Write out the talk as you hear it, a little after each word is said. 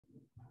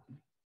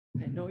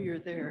I know you're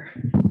there.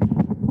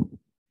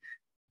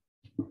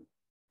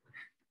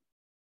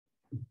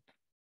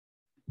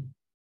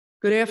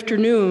 Good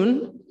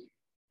afternoon,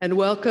 and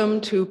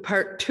welcome to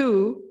part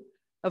 2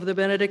 of the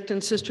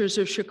Benedictine Sisters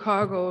of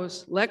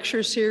Chicago's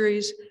lecture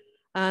series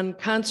on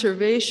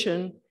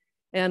conservation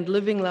and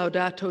living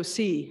Laudato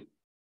Si,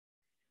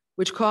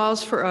 which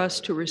calls for us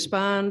to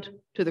respond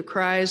to the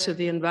cries of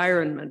the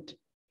environment.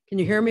 Can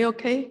you hear me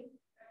okay?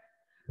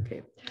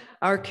 Okay.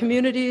 Our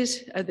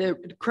communities, the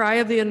cry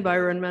of the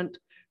environment,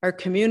 our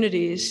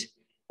communities,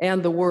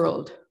 and the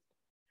world.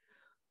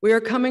 We are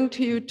coming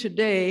to you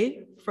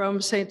today from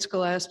St.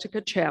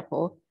 Scholastica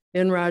Chapel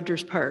in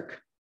Rogers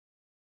Park.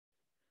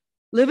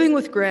 Living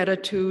with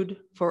gratitude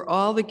for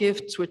all the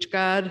gifts which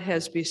God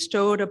has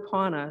bestowed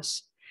upon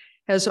us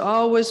has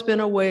always been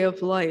a way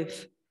of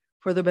life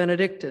for the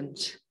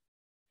Benedictines.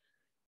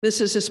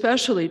 This is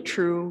especially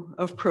true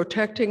of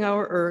protecting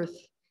our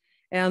earth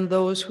and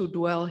those who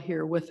dwell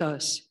here with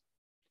us.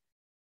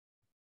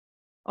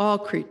 All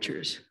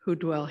creatures who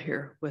dwell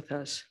here with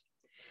us.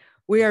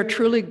 We are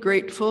truly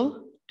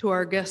grateful to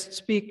our guest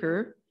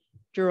speaker,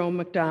 Jerome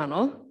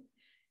McDonnell,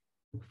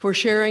 for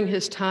sharing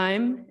his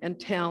time and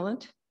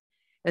talent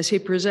as he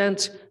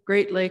presents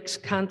Great Lakes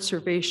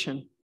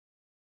conservation.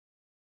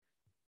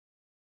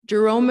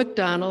 Jerome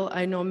McDonnell,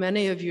 I know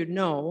many of you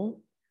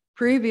know,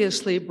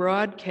 previously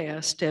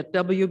broadcast at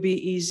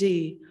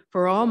WBEZ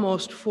for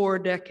almost 4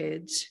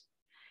 decades,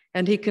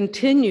 and he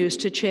continues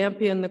to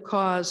champion the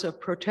cause of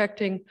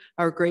protecting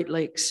our Great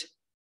Lakes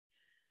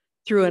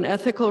through an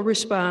ethical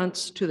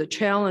response to the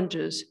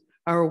challenges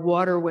our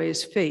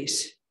waterways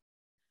face.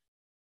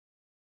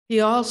 He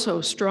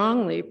also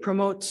strongly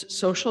promotes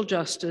social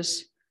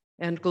justice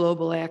and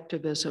global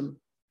activism.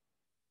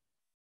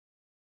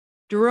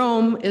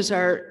 Jerome is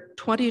our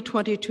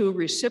 2022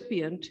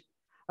 recipient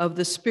of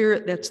the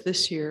Spirit, that's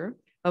this year,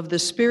 of the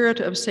Spirit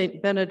of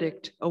St.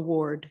 Benedict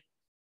Award.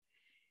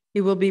 He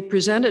will be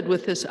presented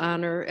with this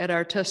honor at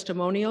our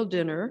testimonial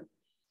dinner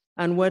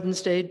on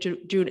Wednesday, June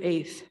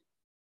 8th.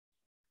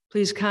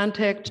 Please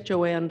contact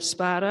Joanne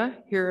Spada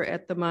here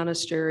at the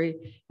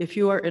monastery if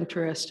you are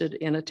interested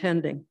in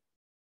attending.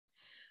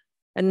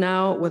 And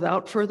now,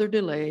 without further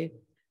delay,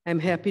 I'm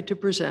happy to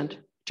present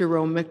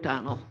Jerome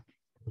McDonnell.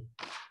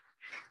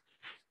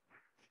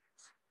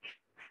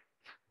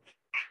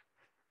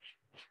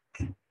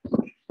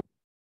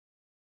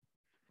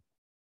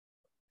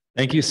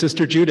 Thank you,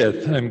 Sister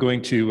Judith. I'm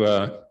going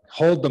to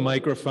hold the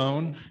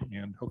microphone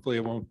and hopefully I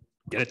won't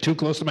get it too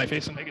close to my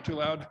face and make it too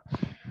loud.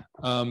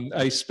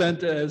 I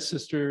spent, as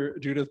Sister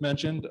Judith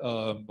mentioned,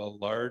 a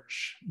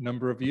large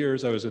number of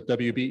years. I was at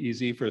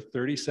WBEZ for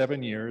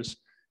 37 years,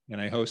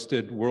 and I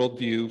hosted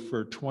Worldview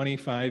for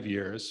 25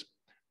 years.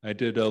 I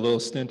did a little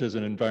stint as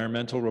an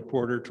environmental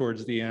reporter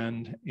towards the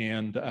end,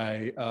 and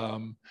I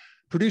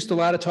produced a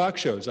lot of talk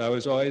shows. I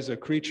was always a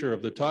creature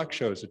of the talk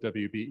shows at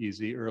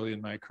WBEZ early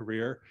in my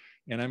career.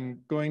 And I'm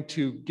going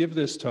to give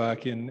this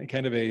talk in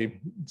kind of a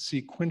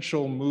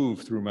sequential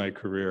move through my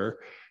career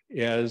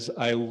as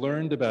I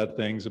learned about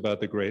things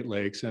about the Great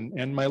Lakes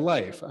and my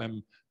life.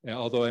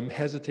 Although I'm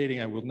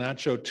hesitating, I will not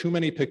show too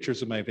many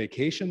pictures of my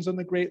vacations on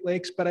the Great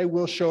Lakes, but I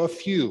will show a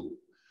few.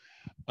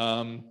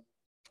 I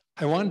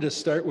wanted to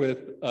start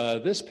with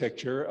this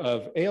picture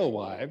of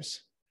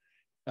alewives.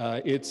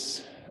 I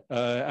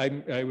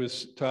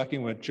was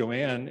talking with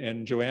Joanne,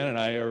 and Joanne and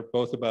I are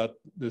both about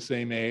the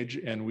same age,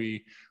 and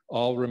we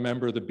all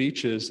remember the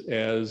beaches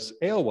as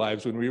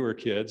alewives when we were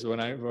kids. When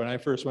I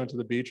first went to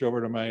the beach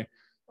over to my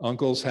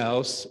uncle's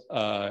house,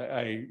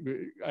 I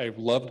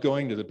loved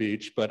going to the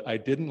beach, but I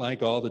didn't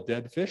like all the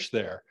dead fish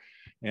there.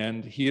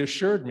 And he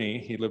assured me,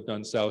 he lived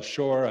on South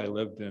Shore, I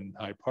lived in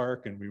High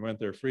Park, and we went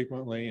there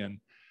frequently, and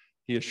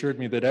he assured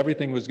me that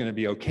everything was going to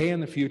be okay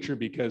in the future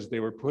because they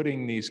were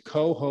putting these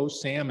coho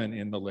salmon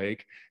in the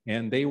lake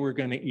and they were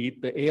going to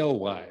eat the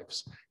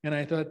alewives. And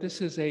I thought, this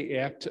is an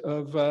act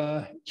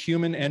of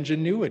human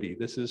ingenuity.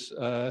 This is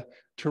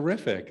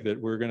terrific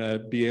that we're going to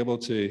be able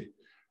to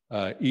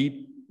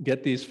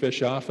get these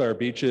fish off our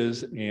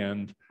beaches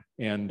and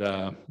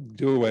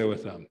do away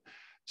with them.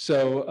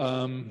 So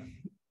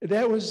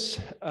that was,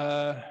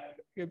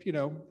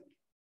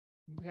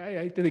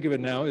 I think of it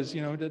now as,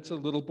 that's a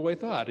little boy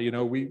thought. We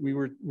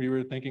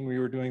were thinking we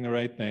were doing the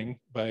right thing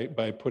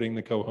by putting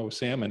the coho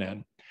salmon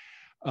in.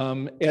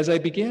 As I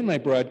began my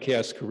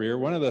broadcast career,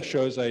 one of the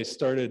shows I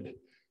started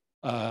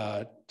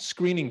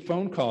screening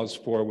phone calls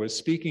for was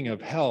Speaking of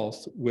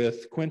Health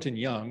with Quentin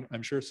Young.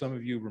 I'm sure some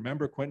of you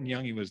remember Quentin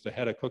Young. He was the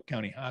head of Cook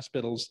County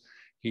Hospitals.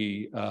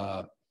 He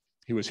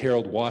was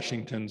Harold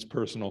Washington's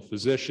personal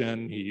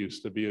physician. He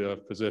used to be a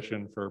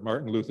physician for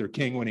Martin Luther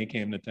King when he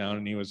came to town,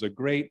 and he was a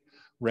great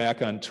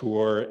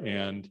raconteur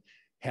and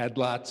had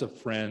lots of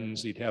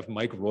friends. He'd have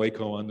Mike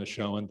Royko on the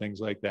show and things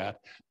like that.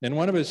 And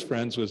one of his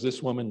friends was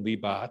this woman, Lee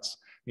Botts,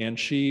 and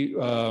she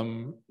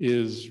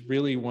is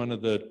really one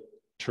of the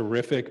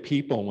terrific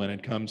people when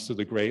it comes to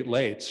the Great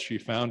Lakes. She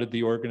founded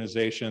the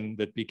organization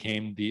that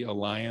became the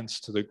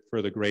Alliance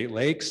for the Great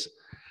Lakes.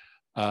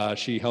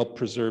 She helped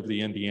preserve the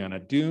Indiana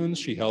Dunes.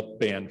 She helped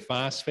ban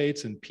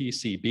phosphates and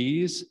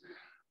PCBs.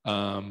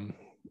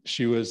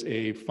 She was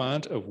a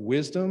font of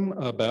wisdom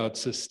about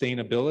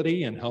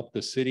sustainability and helped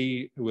the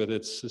city with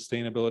its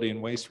sustainability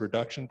and waste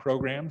reduction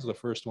programs, the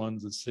first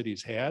ones the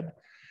cities had.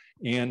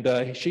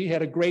 And she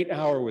had a great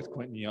hour with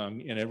Quentin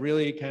Young, and it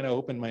really kind of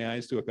opened my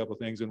eyes to a couple of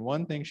things. And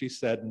one thing she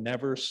said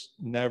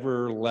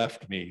never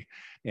left me,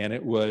 and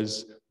it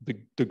was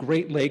the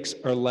Great Lakes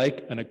are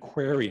like an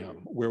aquarium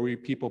where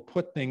people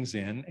put things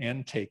in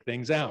and take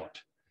things out.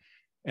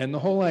 And the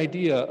whole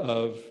idea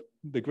of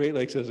the Great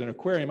Lakes as an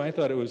aquarium, I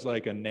thought it was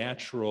like a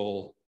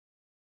natural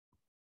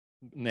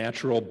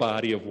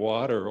body of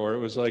water, or it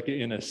was like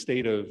in a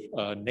state of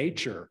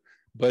nature.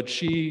 But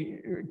she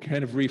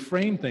kind of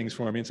reframed things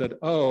for me and said,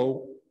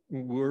 oh,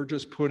 we're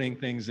just putting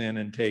things in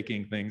and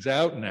taking things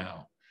out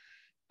now.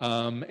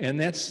 And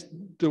that's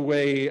the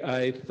way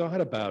I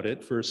thought about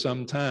it for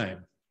some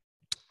time.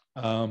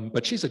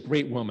 But she's a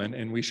great woman,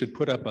 and we should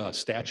put up a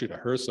statue to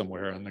her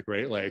somewhere in the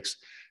Great Lakes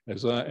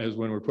as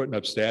when we're putting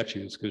up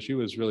statues, because she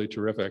was really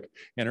terrific.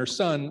 And her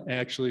son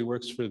actually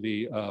works for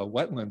the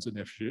Wetlands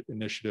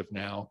Initiative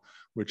now,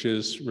 which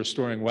is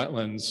restoring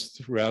wetlands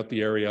throughout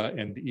the area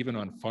and even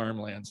on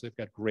farmlands. They've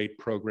got great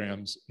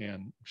programs,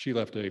 and she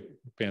left a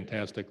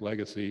fantastic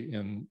legacy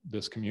in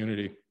this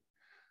community.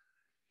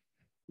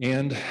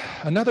 And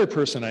another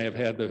person I have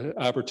had the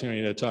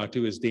opportunity to talk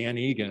to is Dan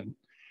Egan.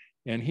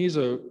 And he's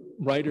a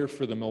writer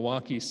for the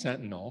Milwaukee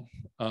Sentinel.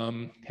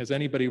 Has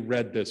anybody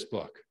read this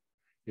book?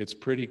 It's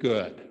pretty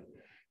good.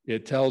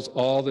 It tells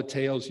all the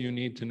tales you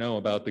need to know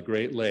about the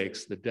Great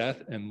Lakes, the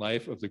death and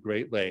life of the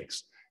Great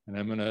Lakes. And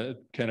I'm gonna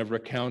kind of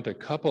recount a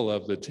couple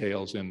of the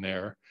tales in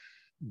there.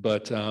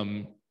 But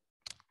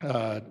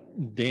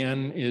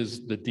Dan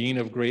is the Dean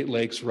of Great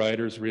Lakes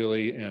Writers,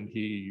 really, and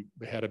he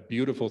had a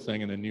beautiful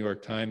thing in the New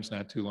York Times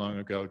not too long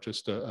ago,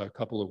 just a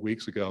couple of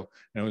weeks ago.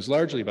 And it was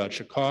largely about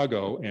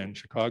Chicago and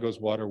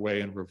Chicago's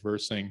waterway and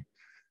reversing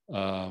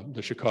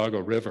the Chicago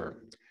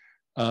River.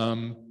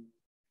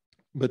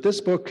 But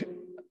this book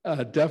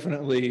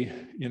definitely,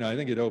 I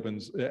think it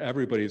opens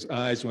everybody's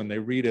eyes when they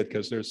read it,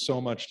 because there's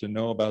so much to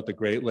know about the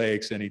Great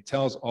Lakes, and he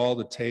tells all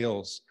the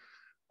tales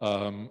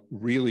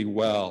really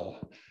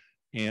well.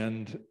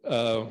 And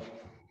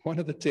one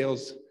of the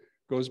tales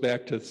goes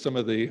back to some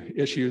of the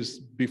issues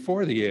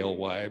before the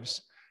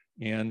alewives.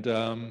 And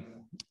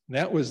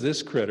that was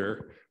this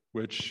critter,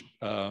 which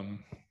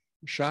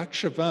shocked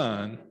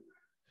Siobhan,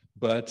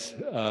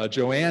 but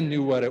Joanne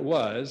knew what it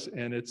was,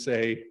 and it's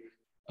a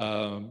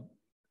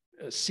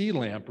sea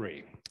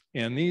lamprey.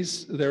 And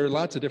there are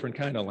lots of different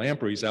kind of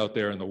lampreys out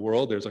there in the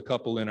world. There's a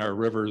couple in our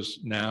rivers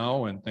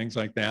now and things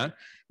like that,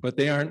 but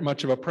they aren't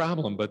much of a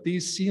problem. But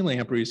these sea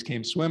lampreys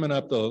came swimming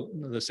up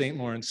the St.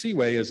 Lawrence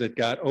Seaway as it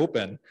got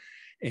open,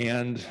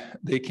 and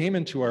they came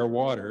into our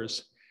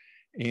waters,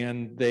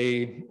 and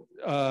they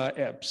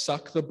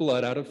suck the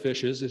blood out of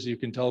fishes, as you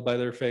can tell by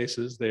their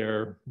faces.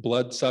 They're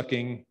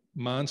blood-sucking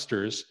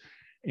monsters.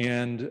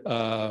 And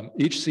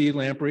each sea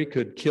lamprey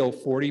could kill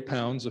 40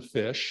 pounds of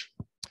fish.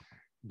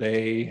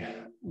 They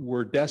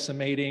were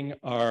decimating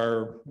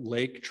our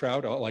lake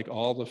trout, like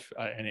all the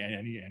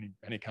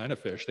any kind of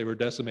fish. They were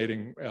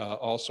decimating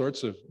all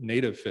sorts of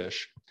native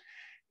fish,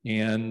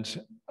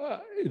 and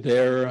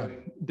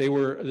they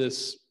were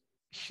this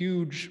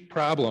huge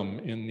problem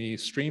in the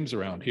streams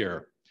around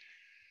here.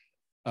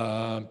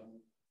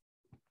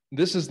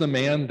 This is the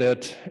man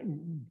that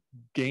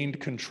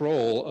gained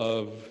control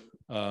of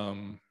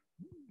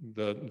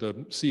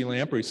the sea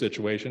lamprey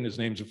situation. His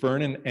name's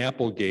Vernon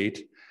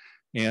Applegate.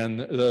 And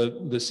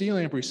the sea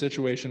lamprey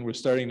situation was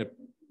starting to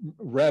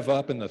rev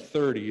up in the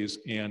 30s,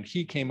 and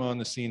he came on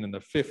the scene in the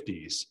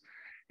 50s.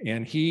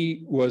 And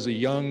he was a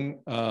young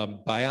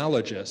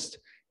biologist.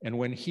 And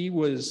when he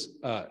was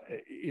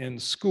in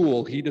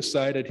school, he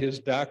decided his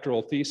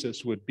doctoral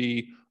thesis would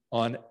be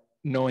on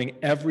knowing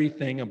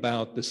everything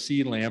about the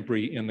sea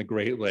lamprey in the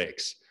Great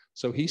Lakes.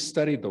 So he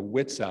studied the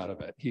wits out of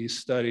it. He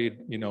studied,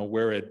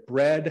 where it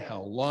bred,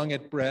 how long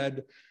it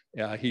bred.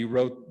 He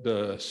wrote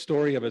the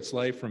story of its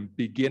life from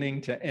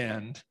beginning to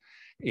end.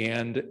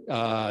 And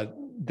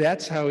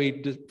that's how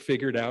he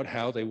figured out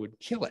how they would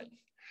kill it.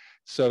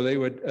 So they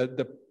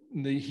would,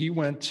 he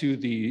went to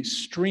the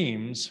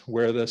streams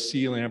where the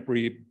sea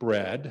lamprey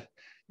bred,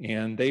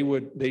 and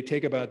they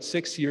take about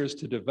 6 years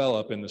to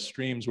develop in the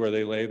streams where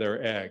they lay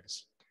their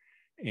eggs.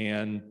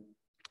 And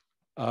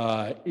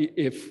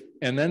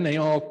then they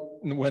all,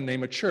 when they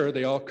mature,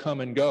 they all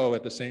come and go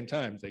at the same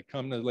time. They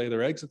come to lay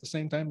their eggs at the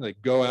same time. They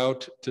go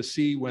out to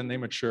sea when they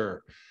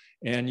mature.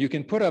 And you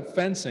can put up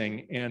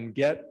fencing and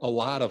get a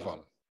lot of them.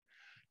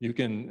 You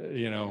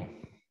can,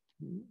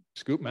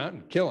 scoop them out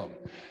and kill them.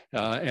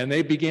 And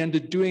they began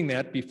doing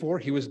that before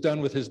he was done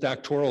with his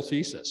doctoral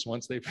thesis.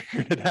 Once they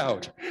figured it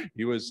out,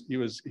 he was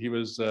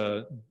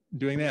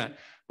doing that.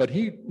 But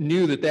he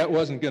knew that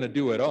wasn't going to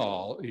do it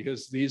all,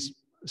 because these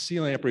sea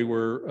lamprey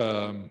were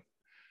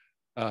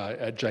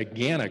a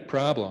gigantic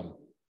problem.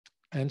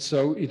 And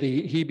so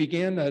he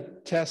began to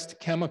test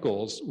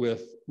chemicals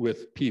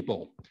with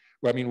people,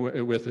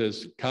 with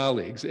his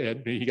colleagues.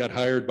 And he got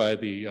hired by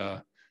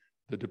the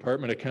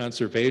Department of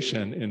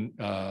Conservation in,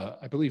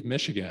 I believe,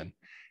 Michigan.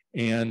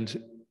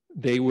 And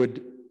they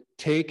would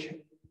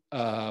take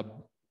a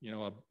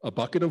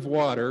bucket of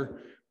water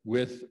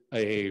with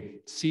a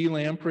sea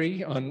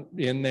lamprey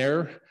in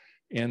there,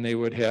 and they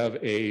would have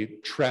a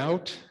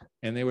trout,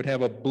 and they would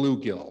have a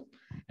bluegill.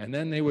 And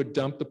then they would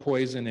dump the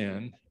poison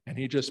in, and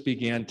he just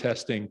began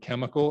testing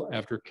chemical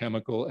after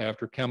chemical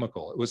after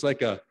chemical. It was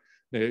like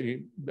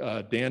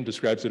Dan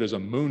describes it as a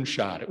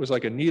moonshot. It was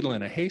like a needle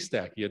in a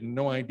haystack. He had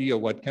no idea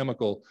what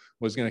chemical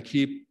was going to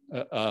keep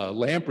a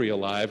lamprey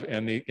alive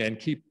and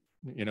keep,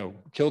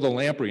 kill the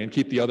lamprey and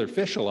keep the other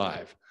fish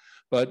alive.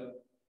 But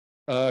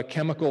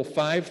chemical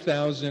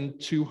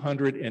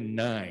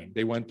 5,209.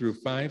 They went through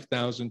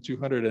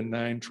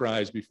 5,209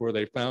 tries before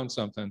they found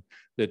something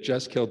that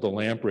just killed the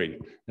lamprey.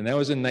 And that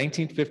was in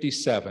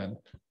 1957.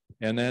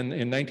 And then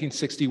in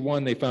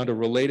 1961, they found a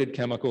related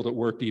chemical that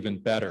worked even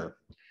better.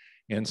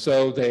 And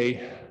so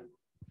they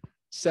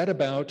set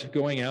about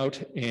going out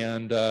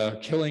and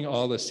killing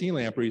all the sea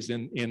lampreys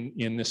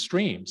in the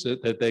streams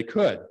that they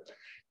could.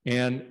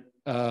 And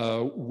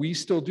we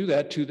still do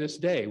that to this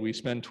day. We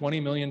spend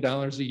 $20 million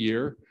a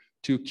year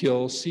to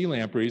kill sea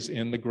lampreys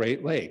in the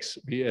Great Lakes.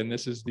 And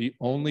this is the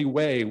only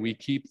way we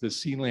keep the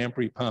sea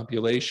lamprey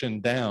population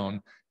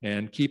down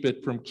and keep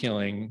it from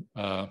killing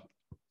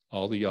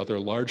all the other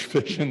large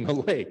fish in the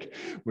lake,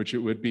 which it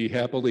would be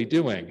happily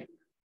doing.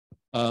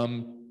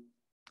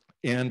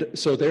 And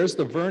so there's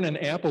the Vernon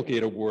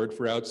Applegate Award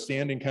for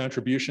outstanding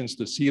contributions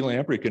to sea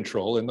lamprey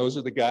control. And those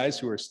are the guys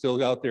who are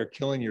still out there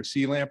killing your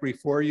sea lamprey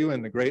for you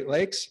in the Great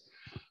Lakes.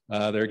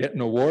 They're getting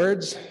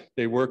awards.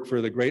 They work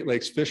for the Great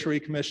Lakes Fishery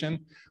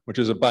Commission, which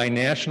is a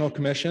binational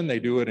commission. They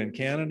do it in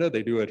Canada,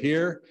 they do it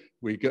here.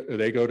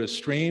 They go to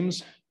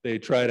streams, they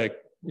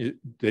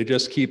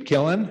just keep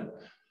killing.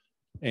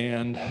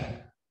 And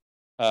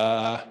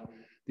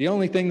the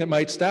only thing that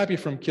might stop you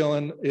from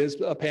killing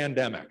is a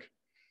pandemic.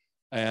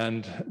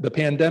 And the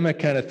pandemic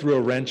kind of threw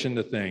a wrench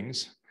into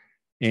things.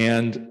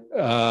 And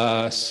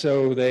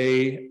so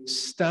they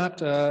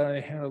stopped. I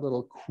had a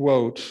little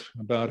quote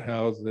about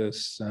how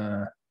this,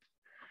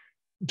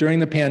 during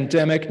the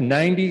pandemic,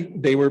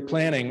 they were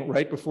planning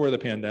right before the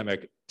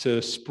pandemic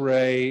to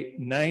spray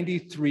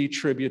 93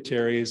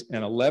 tributaries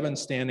and 11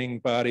 standing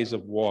bodies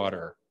of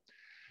water.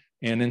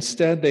 And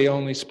instead, they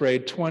only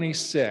sprayed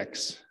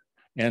 26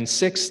 and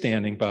 6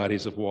 standing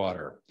bodies of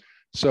water.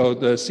 So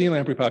the sea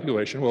lamprey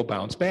population will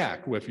bounce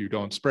back if you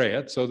don't spray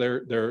it. So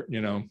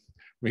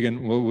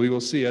we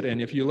will see it.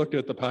 And if you look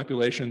at the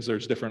populations,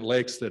 there's different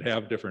lakes that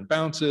have different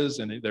bounces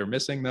and they're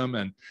missing them.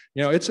 And,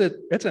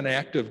 it's an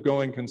active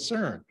going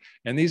concern.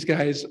 And these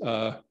guys,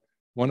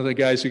 one of the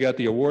guys who got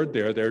the award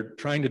there, they're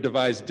trying to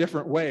devise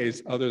different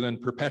ways other than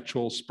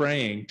perpetual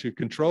spraying to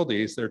control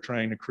these. They're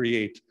trying to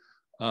create,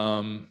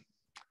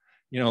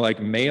 like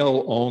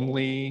male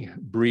only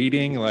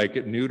breeding, like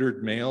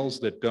neutered males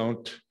that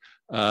don't,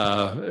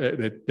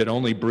 that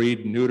only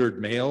breed neutered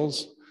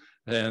males.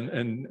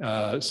 And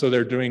so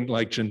they're doing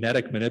like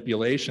genetic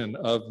manipulation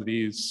of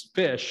these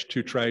fish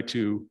to try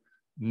to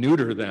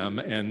neuter them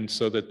and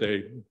so that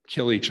they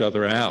kill each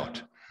other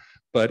out.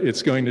 But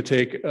it's going to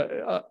take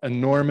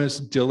enormous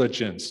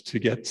diligence to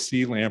get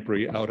sea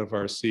lamprey out of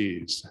our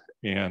seas.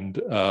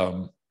 And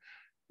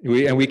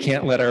we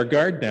can't let our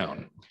guard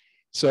down.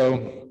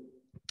 So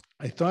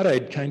I thought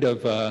I'd kind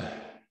of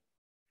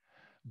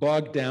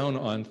bog down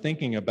on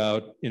thinking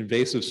about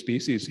invasive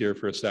species here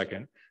for a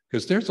second,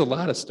 because there's a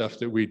lot of stuff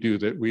that we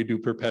do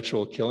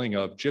perpetual killing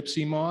of.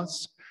 Gypsy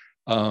moths,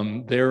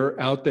 they're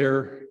out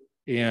there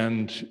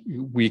and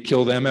we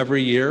kill them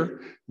every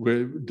year.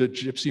 The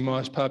gypsy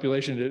moth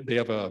population, they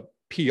have a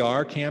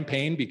PR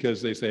campaign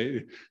because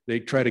they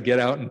try to get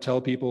out and tell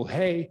people,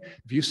 hey,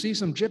 if you see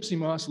some gypsy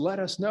moths, let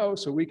us know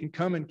so we can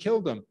come and kill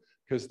them,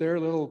 because their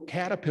little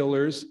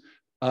caterpillars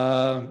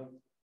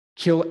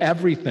kill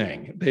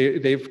everything.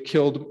 They've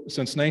killed,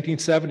 since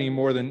 1970,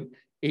 more than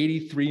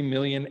 83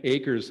 million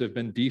acres have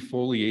been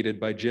defoliated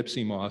by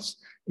gypsy moths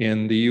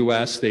in the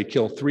US. They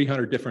kill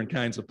 300 different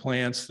kinds of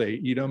plants, they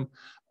eat them,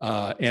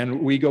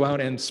 and we go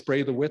out and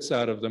spray the wits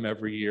out of them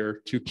every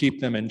year to keep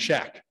them in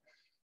check.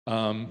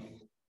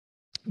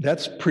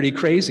 That's pretty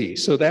crazy.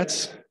 So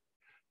that's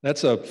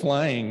a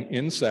flying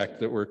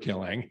insect that we're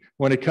killing.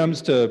 When it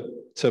comes to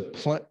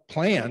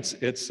plants,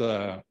 it's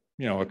a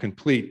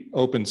complete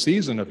open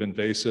season of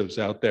invasives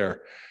out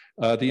there.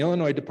 The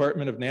Illinois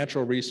Department of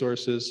Natural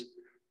Resources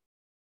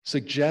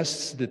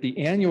suggests that the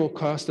annual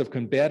cost of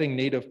combating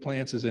native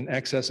plants is in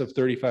excess of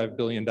 $35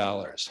 billion.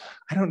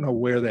 I don't know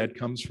where that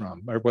comes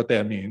from or what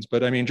that means,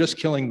 but I mean, just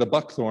killing the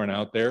buckthorn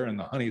out there and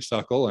the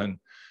honeysuckle, and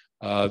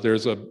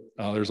there's a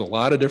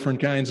lot of different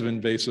kinds of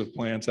invasive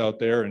plants out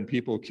there, and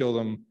people kill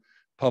them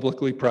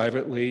publicly,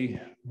 privately.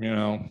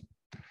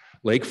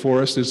 Lake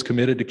Forest is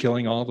committed to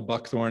killing all the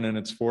buckthorn in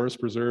its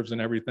forest preserves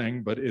and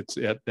everything, but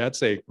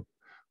that's a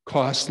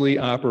costly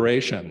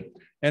operation.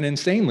 And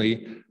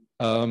insanely,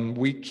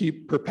 we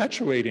keep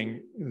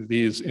perpetuating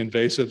these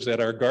invasives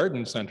at our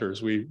garden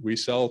centers. We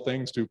sell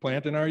things to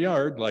plant in our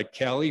yard, like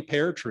Cali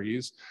pear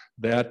trees,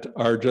 that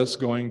are just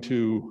going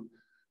to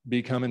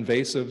become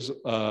invasives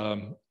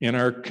in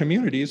our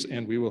communities,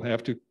 and we will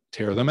have to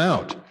tear them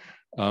out.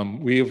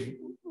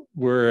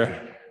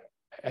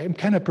 I'm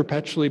kind of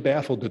perpetually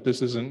baffled that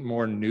this isn't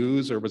more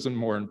news or wasn't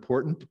more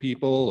important to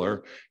people,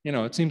 or,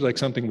 it seems like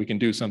something we can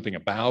do something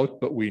about,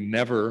 but we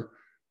never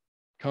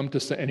come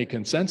to any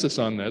consensus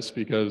on this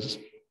because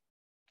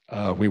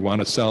we want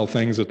to sell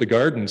things at the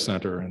garden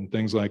center and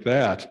things like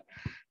that.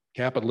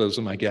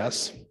 Capitalism, I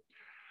guess.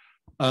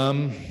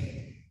 All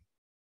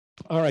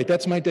right,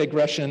 that's my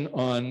digression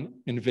on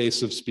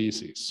invasive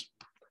species.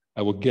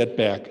 I will get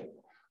back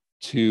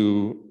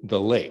to the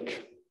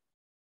lake.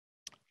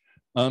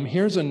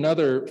 Here's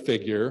another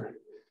figure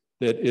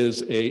that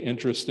is an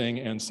interesting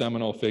and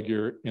seminal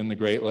figure in the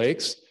Great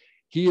Lakes.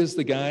 He is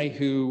the guy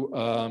who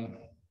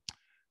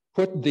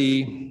put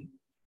the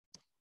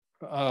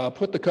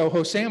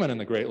coho salmon in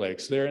the Great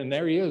Lakes.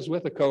 There he is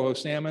with the coho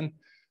salmon.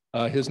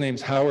 His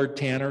name's Howard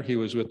Tanner. He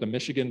was with the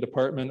Michigan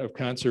Department of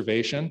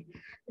Conservation,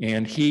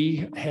 and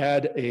he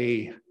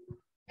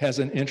has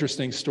an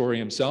interesting story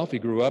himself. He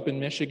grew up in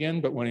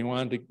Michigan, but when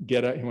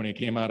he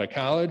came out of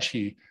college,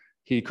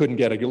 he couldn't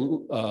get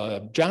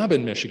a job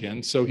in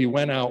Michigan, so he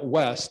went out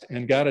west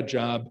and got a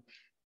job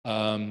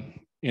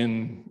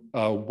in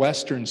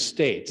western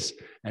states.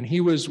 And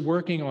he was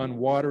working on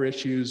water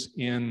issues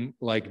in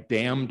like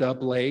dammed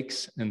up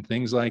lakes and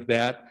things like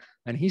that.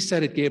 And he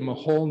said it gave him a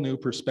whole new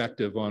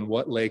perspective on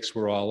what lakes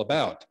were all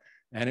about.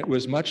 And it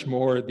was much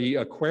more the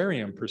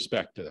aquarium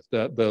perspective.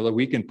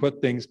 We can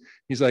put things,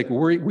 he's like,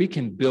 we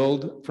can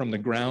build from the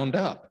ground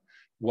up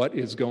what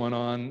is going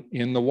on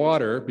in the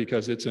water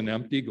because it's an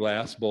empty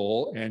glass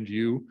bowl and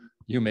you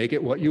make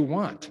it what you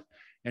want.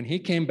 And he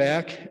came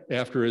back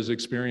after his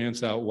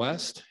experience out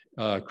west,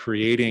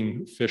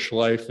 creating fish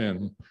life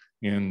in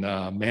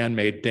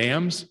man-made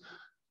dams.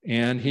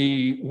 And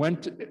he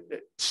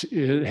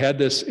had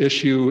this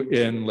issue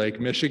in Lake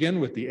Michigan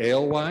with the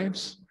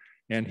alewives.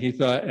 And he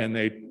thought,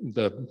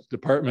 the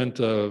Department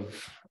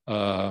of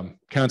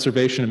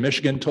Conservation in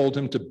Michigan told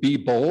him to be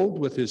bold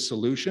with his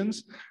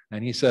solutions.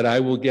 And he said, I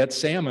will get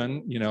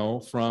salmon,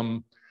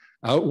 from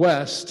out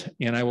west,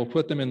 and I will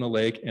put them in the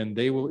lake, and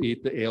they will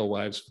eat the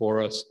alewives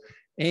for us.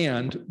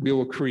 And we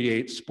will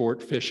create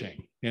sport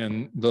fishing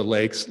in the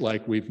lakes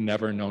like we've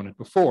never known it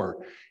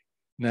before.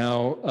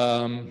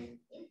 Now,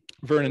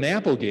 Vernon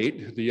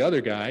Applegate, the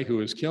other guy who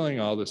was killing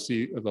all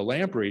the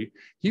lamprey,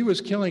 he was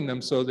killing them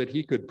so that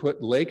he could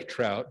put lake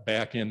trout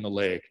back in the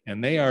lake.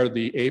 And they are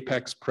the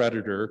apex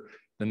predator.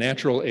 The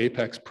natural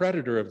apex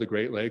predator of the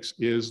Great Lakes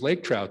is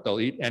lake trout.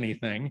 They'll eat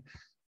anything.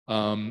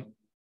 And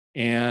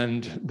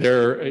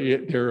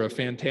they're a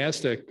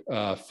fantastic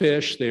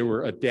fish. They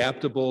were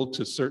adaptable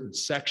to certain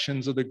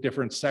sections of the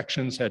different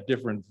sections, had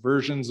different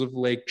versions of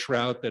lake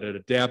trout that had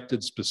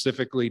adapted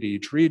specifically to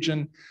each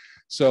region.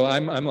 So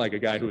I'm like a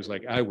guy who was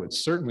like, I would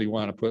certainly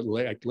want to put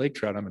lake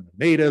trout. I'm in the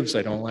natives.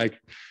 I don't like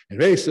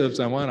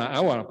invasives. I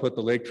want to put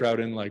the lake trout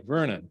in like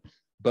Vernon.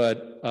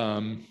 But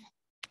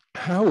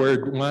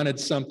Howard wanted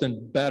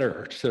something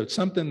better. So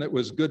something that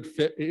was good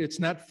fit. It's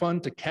not fun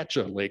to catch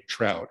a lake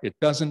trout. It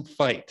doesn't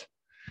fight.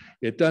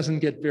 It doesn't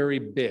get very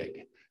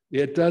big.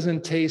 It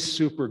doesn't taste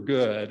super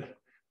good,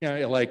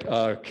 like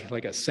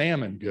a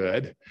salmon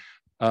good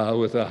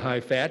with a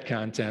high fat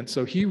content.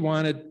 So he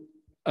wanted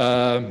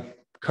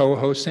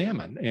coho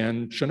salmon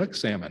and Chinook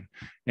salmon.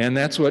 And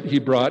that's what he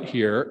brought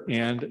here.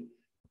 And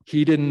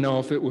he didn't know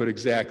if it would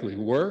exactly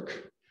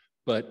work,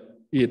 but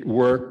it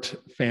worked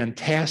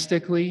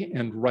fantastically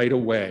and right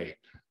away.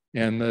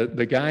 And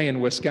the guy in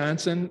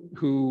Wisconsin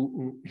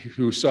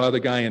who saw the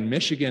guy in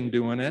Michigan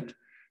doing it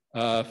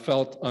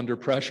felt under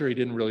pressure. He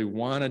didn't really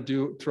want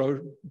to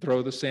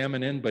throw the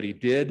salmon in, but he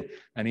did.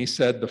 And he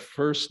said the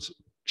first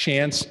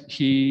chance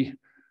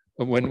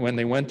when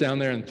they went down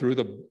there and threw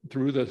the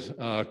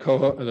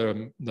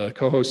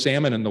coho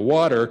salmon in the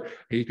water,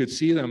 he could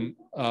see them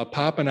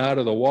popping out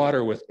of the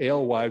water with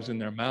alewives in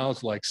their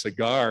mouths like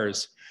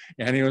cigars.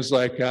 And he was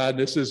like, God,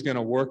 this is going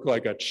to work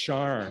like a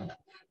charm.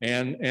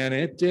 And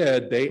it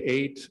did. They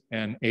ate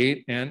and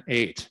ate and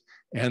ate.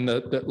 And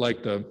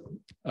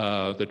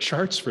the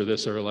charts for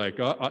this are like,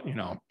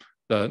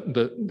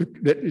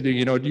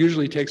 it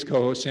usually takes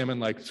coho salmon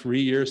like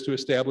 3 years to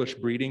establish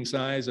breeding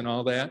size and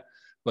all that.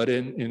 But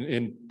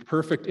in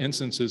perfect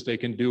instances, they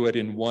can do it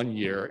in 1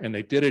 year, and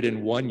they did it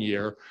in 1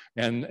 year.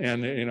 And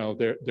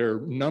their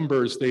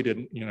numbers, they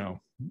didn't,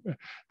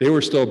 they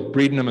were still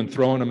breeding them and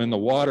throwing them in the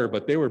water,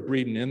 but they were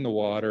breeding in the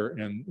water,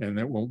 and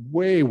it went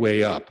way,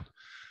 way up.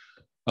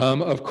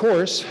 Of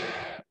course,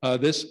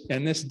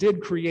 this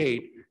did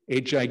create a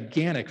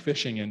gigantic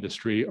fishing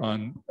industry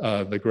on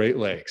the Great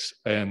Lakes,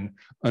 and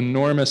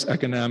enormous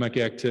economic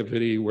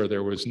activity where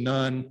there was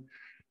none.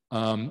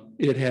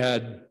 It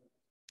had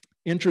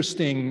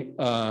interesting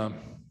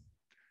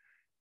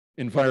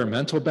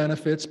environmental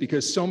benefits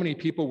because so many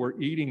people were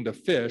eating the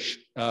fish,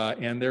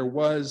 and there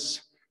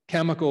was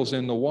chemicals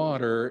in the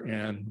water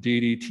and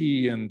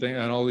DDT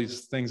and all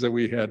these things that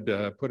we had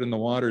put in the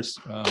waters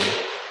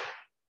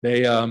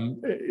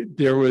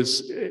There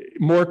was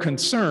more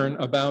concern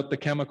about the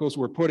chemicals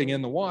we're putting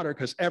in the water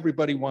because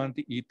everybody wanted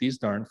to eat these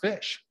darn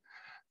fish.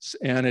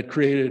 And it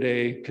created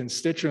a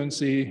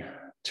constituency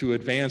to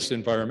advanced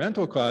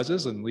environmental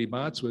causes, and Lee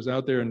Botts was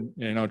out there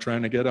and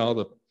trying to get all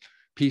the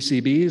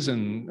PCBs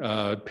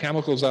and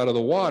chemicals out of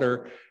the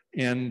water.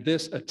 And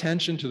this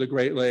attention to the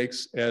Great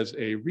Lakes as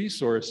a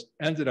resource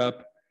ended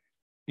up,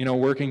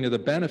 working to the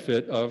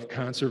benefit of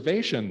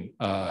conservation.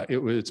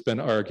 It's been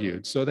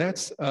argued. So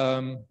that's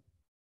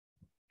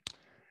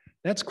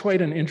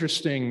quite an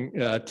interesting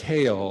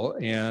tale.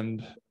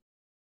 And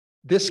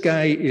this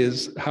guy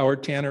is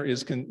Howard Tanner. I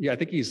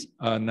think he's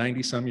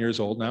 90 some years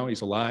old now.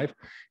 He's alive.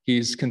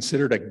 He's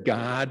considered a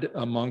god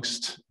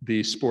amongst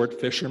the sport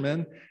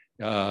fishermen.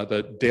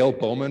 The Dale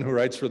Bowman, who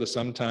writes for the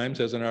Sun-Times,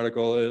 has an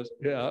article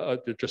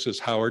just as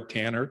Howard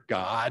Tanner,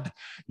 God.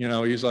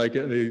 He's like,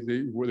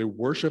 they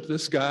worship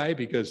this guy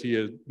because he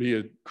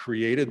had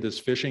created this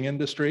fishing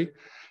industry.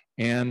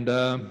 And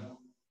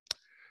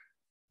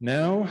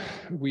now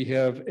we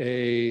have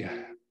a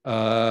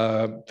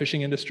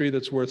fishing industry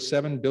that's worth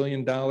 $7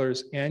 billion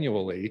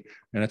annually,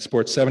 and it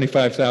supports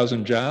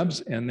 75,000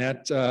 jobs, and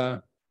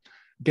that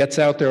gets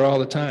out there all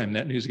the time.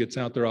 That news gets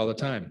out there all the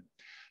time.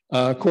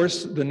 Of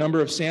course, the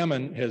number of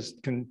salmon has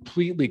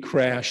completely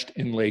crashed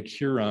in Lake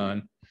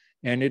Huron,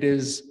 and it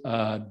is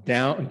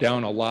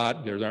down a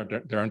lot. There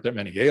aren't that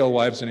many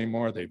alewives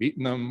anymore. They've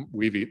eaten them.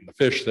 We've eaten the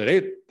fish that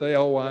ate the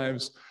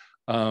alewives,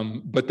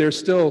 but there's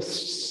still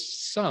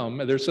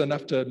there's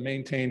enough to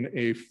maintain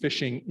a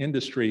fishing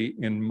industry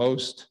in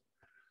most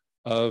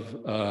of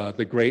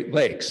the Great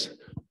Lakes.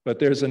 But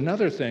there's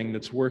another thing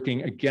that's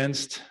working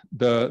against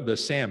the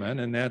salmon,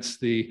 and that's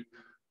the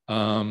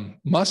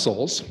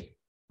mussels.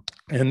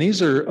 And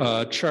these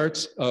are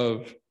charts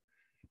of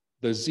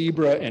the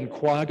zebra and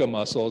quagga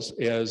mussels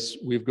as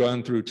we've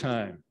gone through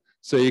time.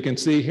 So you can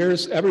see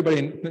here's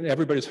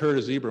everybody's heard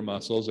of zebra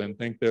mussels and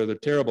think they're the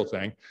terrible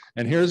thing.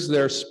 And here's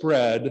their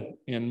spread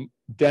in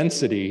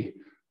density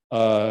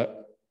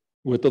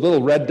with the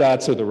little red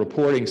dots are the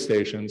reporting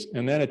stations.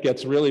 And then it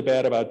gets really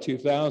bad about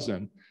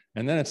 2000.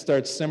 And then it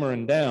starts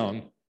simmering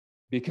down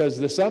because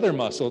this other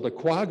mussel, the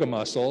quagga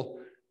mussel,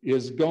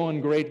 is going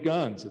great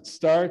guns.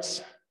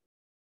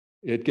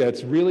 It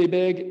gets really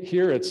big.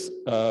 Here it's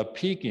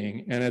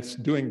peaking and it's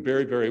doing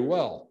very, very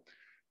well.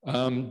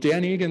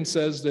 Dan Egan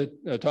says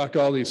that, talked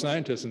to all these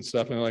scientists and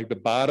stuff, and like the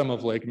bottom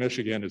of Lake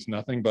Michigan is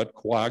nothing but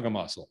quagga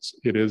mussels.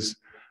 It is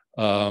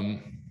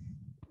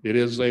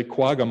a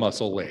quagga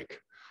mussel lake.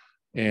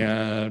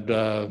 And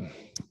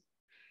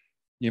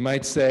you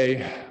might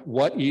say,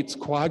 what eats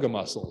quagga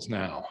mussels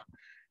now?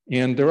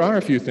 And there are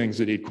a few things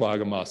that eat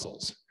quagga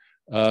mussels.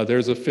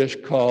 There's a fish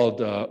called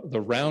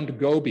the round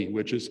goby,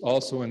 which is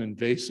also an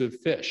invasive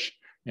fish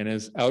and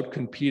is out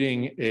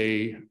competing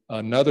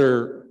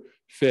another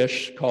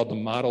fish called the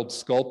mottled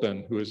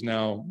sculpin, who is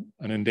now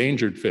an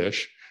endangered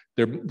fish.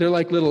 They're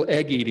like little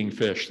egg-eating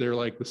fish. They're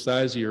like the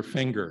size of your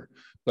finger.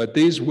 But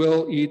these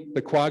will eat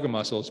the quagga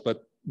mussels,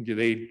 but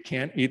they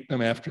can't eat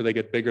them after they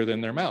get bigger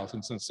than their mouth.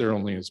 And since they're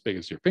only as big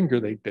as your finger,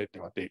 they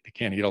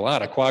can't eat a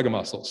lot of quagga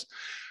mussels.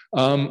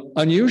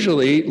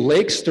 Unusually,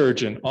 lake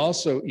sturgeon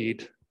also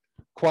eat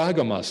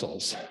quagga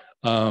mussels.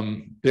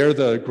 They're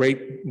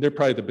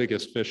probably the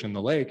biggest fish in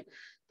the lake.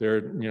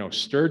 They're,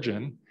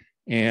 sturgeon,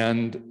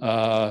 and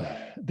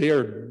they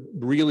are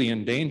really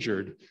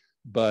endangered,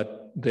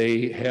 but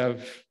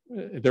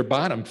they're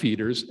bottom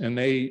feeders, and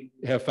they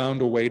have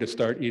found a way to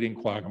start eating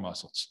quagga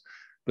mussels.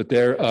 But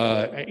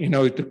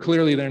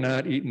clearly they're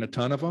not eating a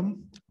ton of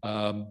them,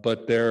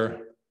 but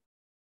they're,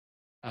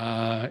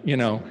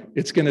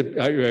 it's going to,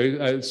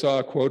 I saw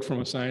a quote from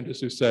a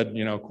scientist who said,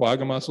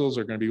 quagga mussels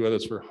are going to be with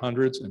us for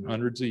hundreds and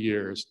hundreds of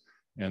years,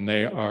 and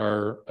they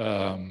are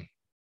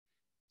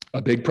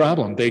a big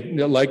problem. They,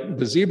 like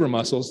the zebra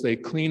mussels, they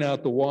clean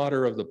out the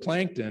water of the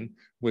plankton,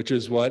 which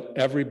is what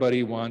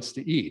everybody wants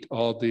to eat.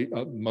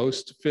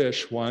 Most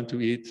fish want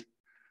to eat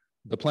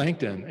the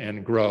plankton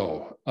and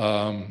grow.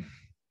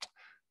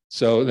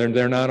 So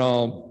they're not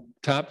all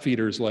top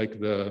feeders like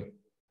the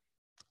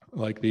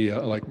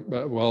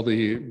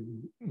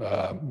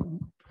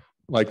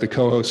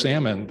coho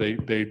salmon.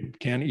 They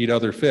can't eat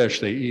other fish.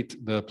 They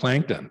eat the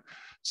plankton.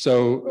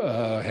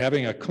 So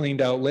having a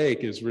cleaned out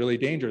lake is really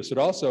dangerous. It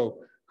also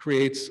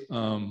creates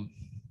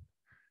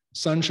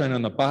sunshine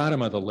on the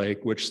bottom of the lake,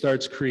 which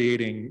starts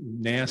creating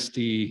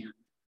nasty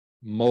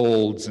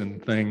molds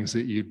and things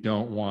that you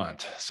don't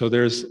want. So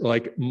there's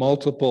like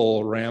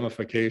multiple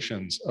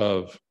ramifications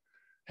of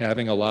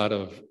having a lot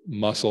of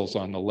mussels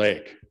on the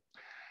lake.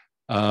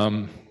 The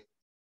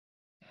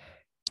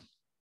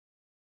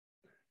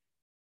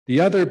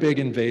other big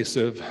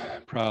invasive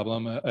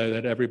problem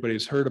that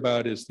everybody's heard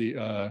about is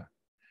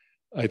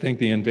I think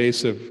the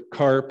invasive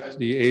carp,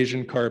 the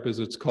Asian carp as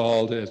it's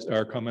called,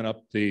 are coming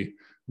up the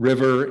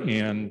river,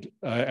 and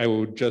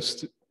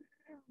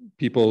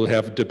people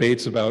have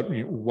debates about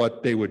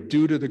what they would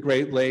do to the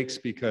Great Lakes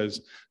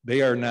because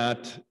they are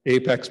not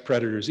apex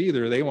predators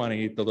either. They want to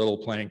eat the little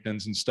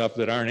planktons and stuff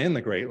that aren't in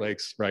the Great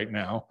Lakes right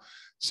now.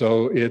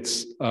 So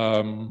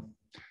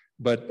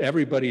but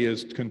everybody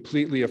is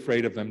completely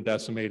afraid of them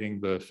decimating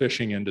the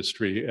fishing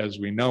industry as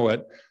we know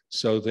it.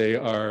 So they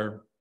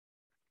are,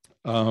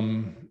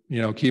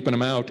 keeping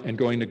them out and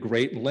going to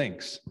great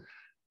lengths.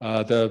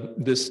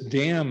 This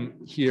dam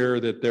here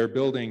that they're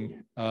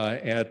building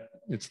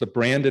it's the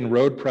Brandon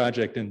Road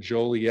project in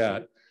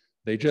Joliet.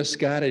 They just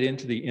got it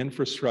into the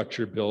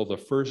infrastructure bill, the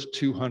first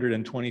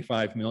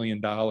 $225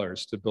 million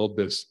to build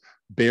this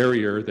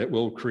barrier that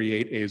will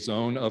create a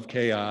zone of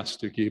chaos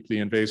to keep the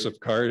invasive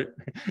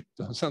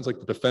sounds like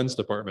the Defense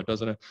Department,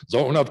 doesn't it?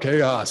 Zone of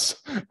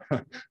chaos.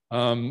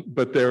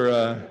 But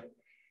they're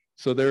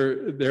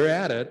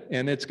at it,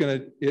 and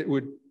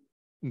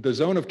the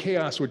zone of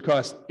chaos would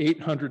cost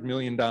 $800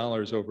 million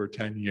over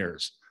 10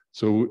 years.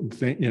 So,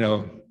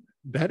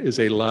 that is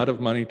a lot of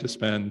money to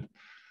spend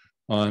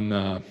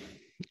on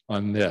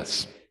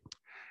this.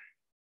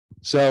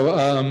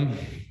 So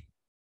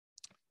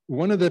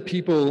one of the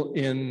people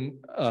in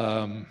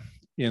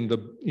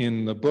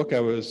the book I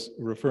was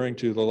referring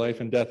to, The Life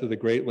and Death of the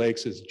Great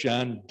Lakes, is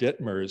John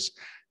Dittmers,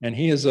 and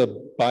he is a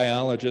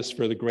biologist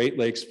for the Great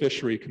Lakes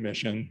Fishery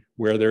Commission,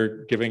 where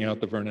they're giving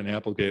out the Vernon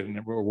Applegate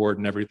Award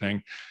and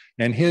everything.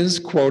 And his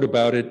quote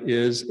about it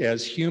is,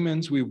 "As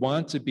humans, we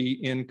want to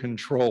be in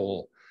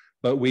control,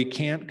 but we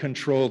can't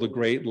control the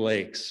Great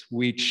Lakes.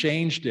 We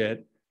changed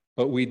it,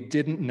 but we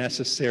didn't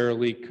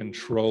necessarily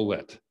control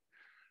it."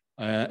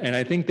 And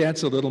I think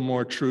that's a little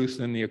more truth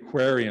than the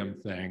aquarium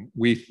thing.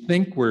 We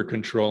think we're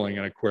controlling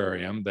an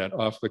aquarium, that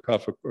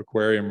off-the-cuff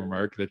aquarium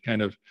remark that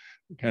kind of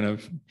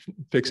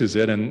fixes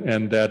it,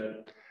 and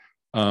that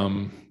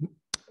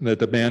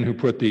the man who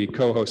put the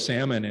coho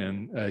salmon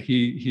in,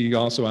 he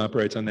also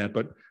operates on that.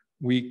 But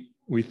we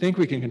think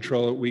we can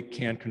control it, we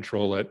can't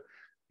control it,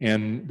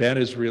 and that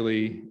is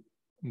really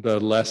the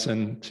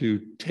lesson to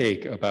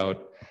take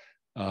about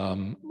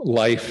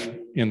life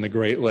in the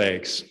Great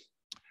Lakes.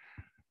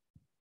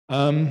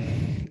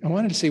 I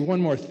wanted to say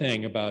one more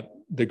thing about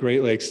the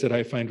Great Lakes that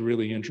I find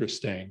really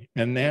interesting,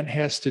 and that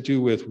has to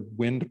do with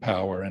wind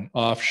power and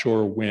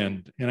offshore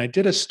wind. And I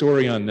did a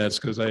story on this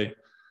because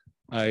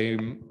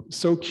I'm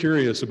so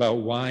curious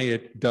about why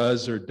it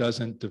does or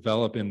doesn't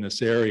develop in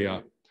this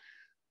area.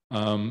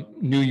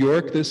 New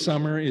York this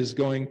summer is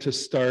going to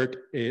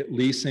start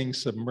leasing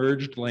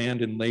submerged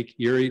land in Lake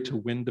Erie to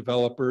wind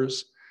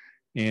developers,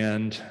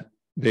 and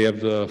they have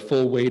the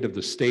full weight of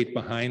the state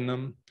behind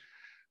them.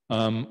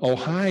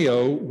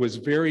 Ohio was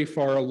very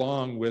far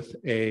along with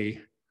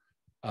a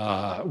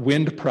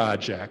wind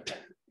project,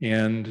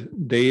 and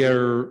they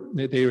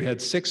had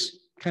 6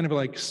 kind of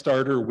like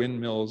starter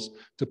windmills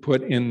to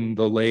put in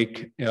the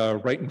lake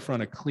right in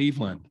front of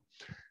Cleveland.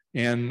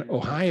 And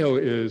Ohio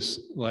is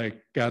I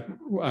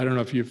don't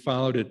know if you've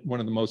followed it, one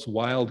of the most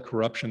wild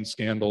corruption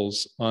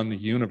scandals on the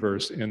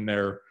universe in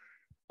their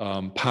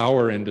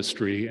power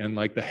industry. And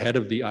like the head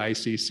of the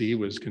ICC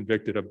was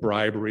convicted of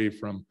bribery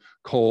from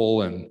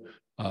coal and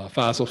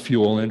fossil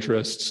fuel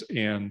interests.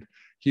 And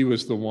he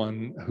was the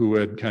one who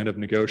had kind of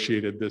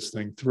negotiated this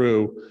thing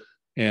through.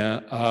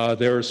 And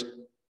there's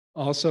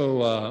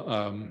also,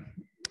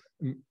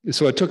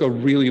 so it took a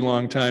really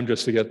long time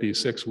just to get these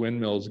 6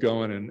 windmills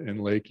going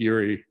in Lake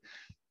Erie.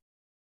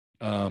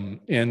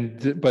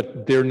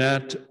 But they're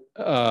not,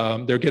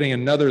 they're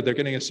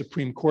getting a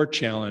Supreme Court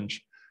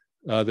challenge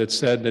that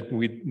said that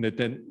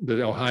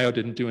Ohio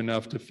didn't do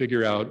enough to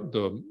figure out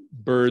the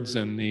birds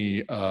and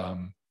the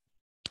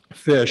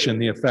fish and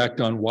the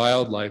effect on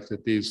wildlife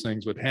that these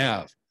things would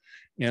have.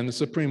 And the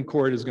Supreme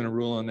Court is going to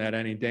rule on that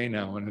any day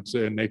now, and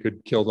they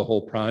could kill the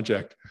whole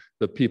project.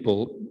 The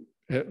people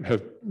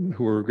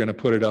who are going to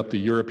put it up, the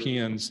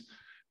Europeans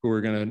who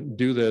are going to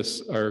do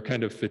this, are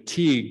kind of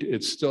fatigued.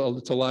 It's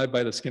alive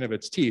by the skin of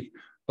its teeth.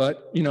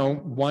 But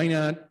why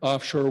not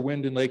offshore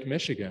wind in Lake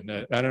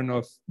Michigan? I don't know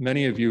if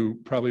many of you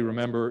probably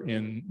remember,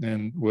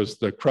 and was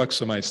the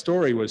crux of my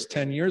story, was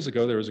 10 years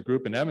ago there was a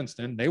group in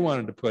Evanston. They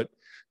wanted to put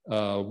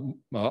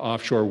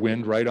offshore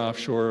wind right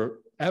offshore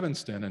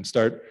Evanston and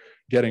start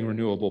getting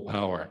renewable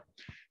power.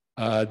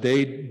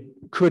 They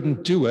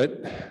couldn't do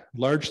it,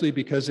 largely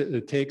because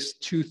it takes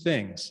 2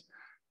 things.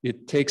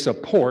 It takes a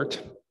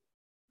port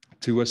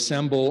to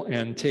assemble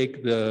and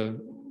take the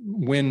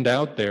wind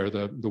out there,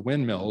 the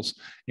windmills,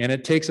 and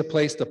it takes a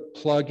place to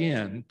plug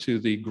in to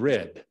the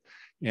grid.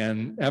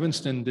 And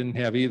Evanston didn't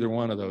have either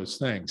one of those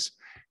things.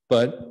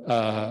 But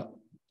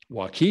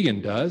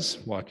Waukegan does.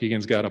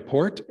 Waukegan's got a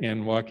port,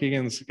 and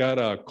Waukegan's got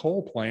a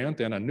coal plant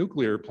and a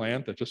nuclear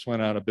plant that just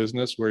went out of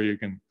business where you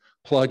can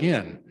plug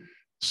in.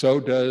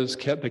 So does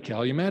the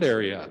Calumet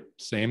area,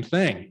 same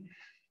thing.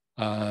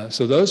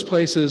 So those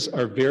places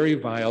are very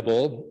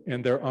viable,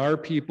 and there are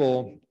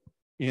people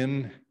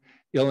in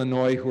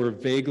Illinois who are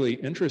vaguely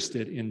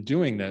interested in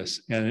doing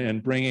this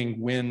and bringing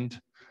wind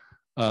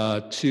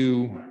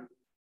to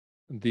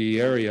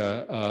the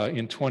area.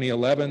 In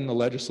 2011, the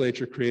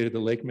legislature created the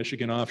Lake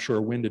Michigan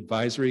Offshore Wind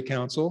Advisory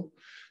Council.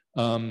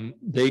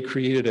 They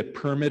created a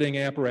permitting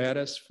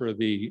apparatus for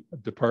the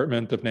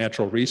Department of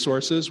Natural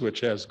Resources, which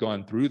has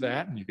gone through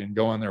that, and you can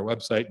go on their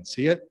website and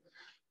see it.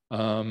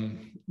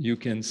 You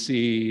can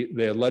see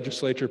the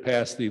legislature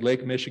passed the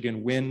Lake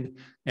Michigan Wind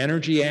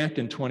Energy Act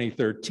in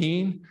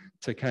 2013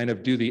 to kind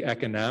of do the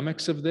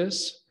economics of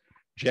this.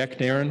 Jack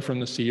Darren from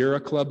the Sierra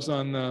Club's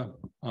on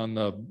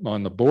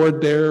the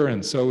board there,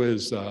 and so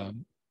is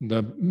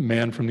the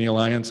man from the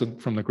Alliance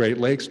from the Great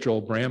Lakes,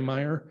 Joel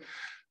Brandmeier.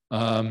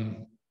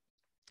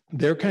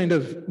 They're kind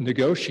of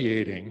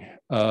negotiating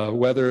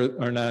whether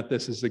or not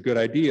this is a good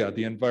idea.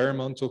 The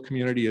environmental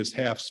community is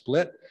half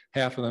split.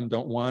 Half of them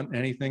don't want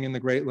anything in the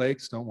Great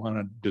Lakes, don't want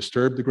to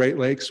disturb the Great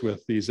Lakes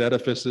with these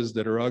edifices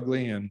that are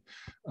ugly and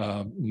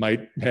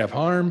might have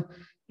harm.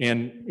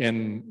 And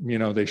you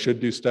know, they should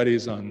do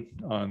studies on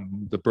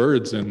the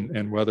birds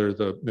and whether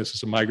this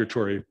is a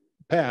migratory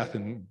path,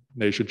 and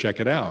they should check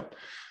it out.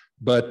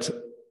 But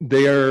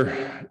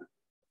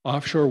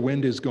offshore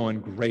wind is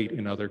going great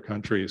in other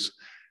countries.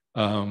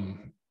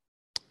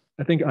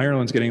 I think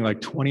Ireland's getting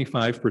like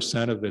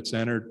 25% of its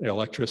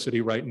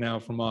electricity right now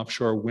from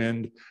offshore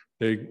wind.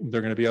 They're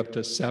going to be up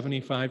to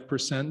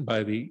 75%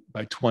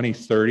 by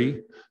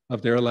 2030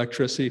 of their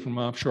electricity from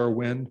offshore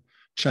wind.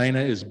 China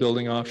is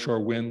building offshore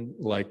wind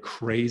like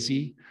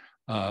crazy.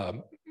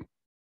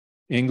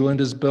 England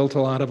has built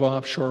a lot of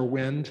offshore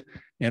wind,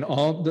 and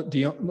all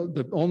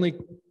the only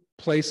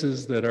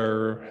places that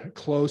are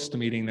close to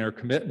meeting their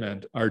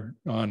commitment are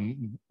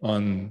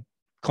on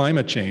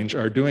climate change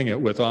are doing it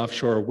with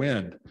offshore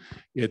wind.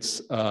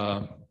 It's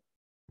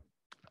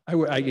I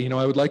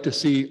would like to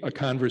see a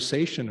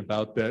conversation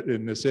about that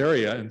in this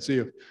area and see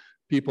if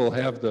people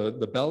have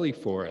the belly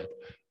for it.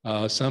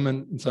 Some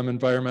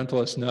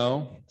environmentalists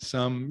no,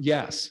 some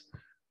yes,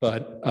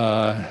 but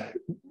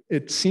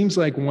it seems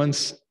like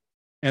once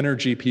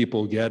energy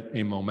people get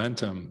a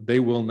momentum, they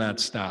will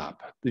not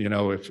stop. You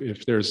know,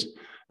 if there's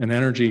an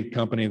energy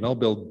company, they'll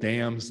build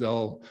dams,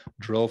 they'll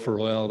drill for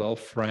oil, they'll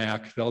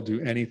frack, they'll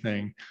do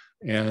anything,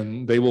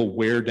 and they will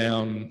wear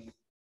down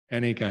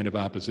any kind of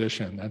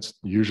opposition. That's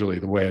usually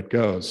the way it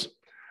goes.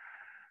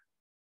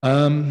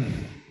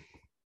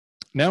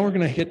 Now we're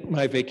going to hit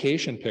my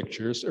vacation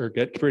pictures, or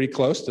get pretty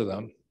close to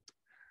them.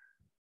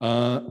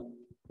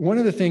 One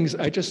of the things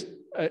I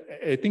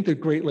think the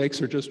Great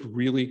Lakes are just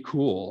really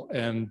cool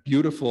and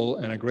beautiful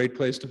and a great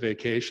place to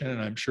vacation.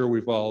 And I'm sure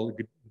we've all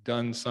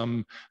done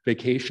some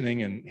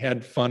vacationing and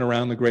had fun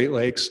around the Great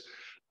Lakes.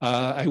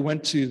 I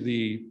went to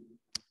the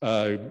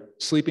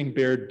Sleeping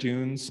Bear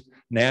Dunes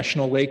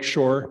National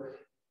Lakeshore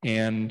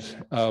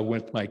and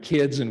with my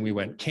kids, and we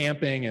went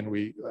camping, and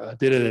we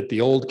did it at the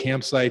old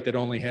campsite that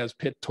only has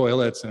pit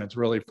toilets, and it's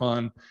really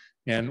fun.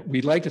 And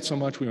we liked it so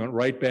much, we went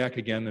right back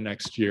again the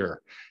next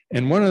year.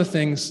 And one of the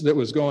things that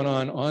was going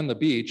on the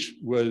beach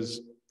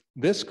was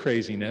this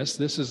craziness.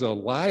 This is a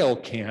Lyle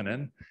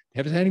cannon.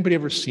 Has anybody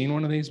ever seen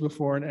one of these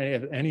before and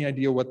have any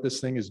idea what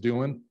this thing is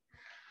doing?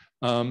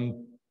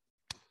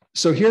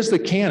 So here's the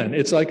cannon.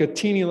 It's like a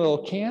teeny little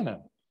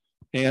cannon.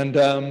 And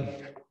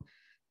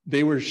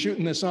they were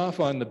shooting this off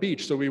on the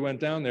beach. So we went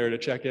down there to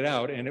check it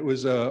out, and it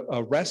was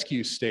a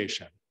rescue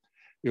station.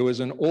 It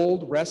was an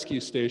old rescue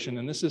station,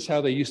 and this is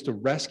how they used to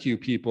rescue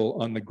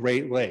people on the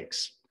Great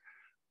Lakes.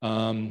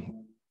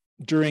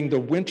 During the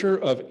winter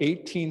of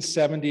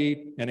 1870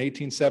 and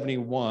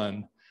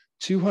 1871,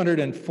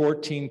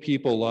 214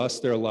 people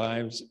lost their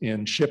lives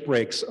in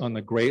shipwrecks on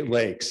the Great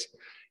Lakes.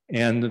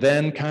 And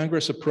then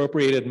Congress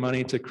appropriated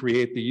money to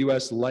create the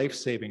US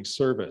Life-Saving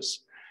Service.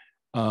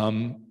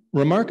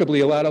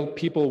 Remarkably, a lot of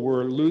people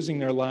were losing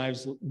their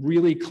lives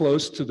really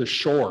close to the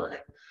shore.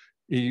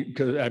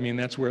 I mean,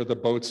 that's where the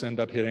boats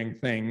end up hitting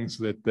things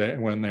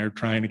when they're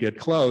trying to get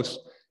close.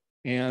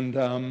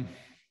 And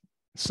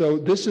so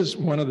this is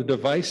one of the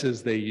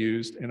devices they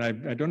used, and I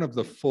don't have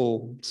the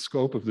full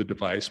scope of the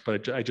device,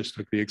 but I just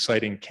took the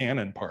exciting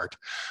cannon part.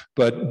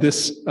 But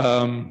this,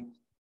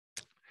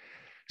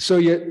 so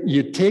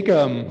you take,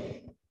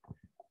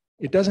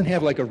 it doesn't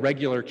have like a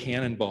regular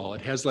cannonball.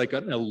 It has like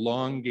an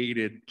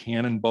elongated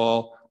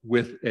cannonball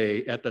with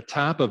at the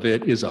top of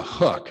it is a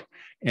hook,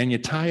 and you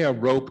tie a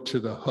rope to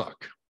the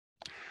hook.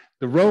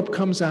 The rope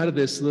comes out of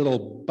this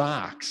little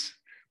box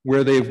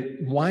where they've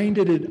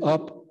winded it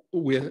up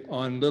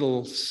on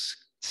little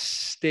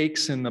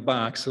stakes in the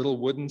box, little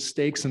wooden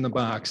stakes in the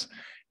box,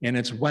 and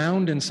it's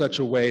wound in such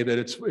a way that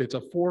it's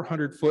a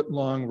 400-foot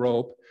long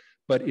rope,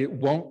 but it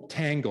won't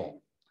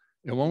tangle.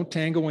 It won't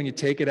tangle when you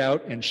take it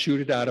out and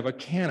shoot it out of a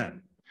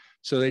cannon.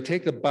 So they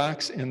take the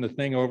box and the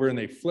thing over, and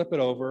they flip it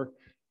over,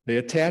 they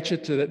attach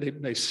it to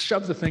they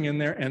shove the thing in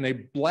there, and they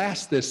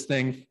blast this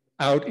thing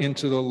out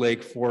into the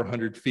lake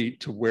 400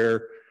 feet to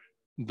where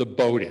the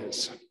boat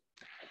is.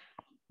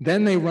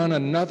 Then they run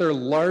another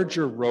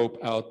larger rope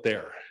out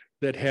there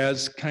that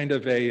has kind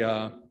of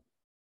a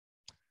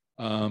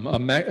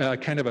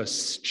kind of a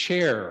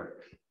chair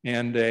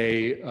and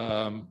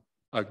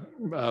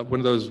one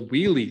of those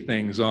wheelie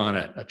things on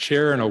it, a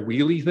chair and a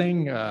wheelie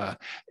thing,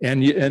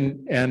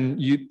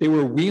 they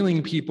were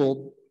wheeling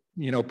people,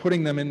 you know,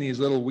 putting them in these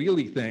little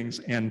wheelie things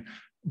and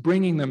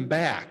bringing them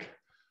back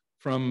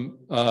from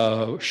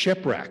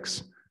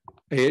shipwrecks.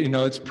 You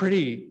know, it's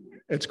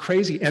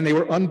crazy, and they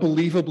were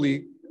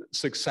unbelievably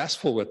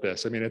successful with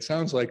this. I mean, it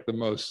sounds like the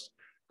most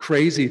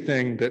crazy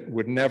thing that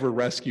would never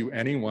rescue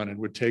anyone and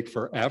would take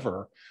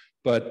forever.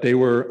 But they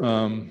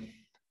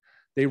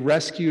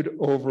rescued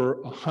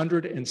over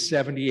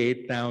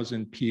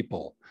 178,000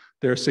 people.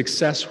 Their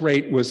success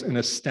rate was an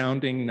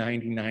astounding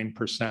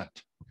 99%.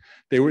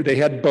 They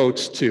had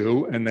boats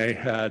too, and they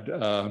had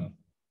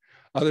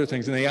other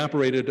things, and they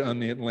operated on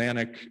the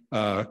Atlantic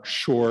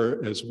shore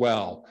as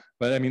well.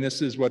 But I mean,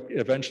 this is what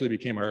eventually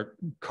became our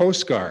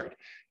Coast Guard.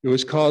 It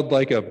was called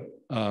like a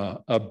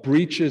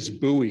breeches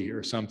buoy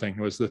or something.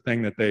 It was the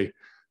thing that they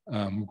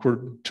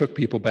took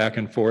people back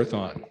and forth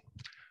on.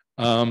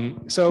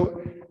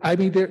 So, I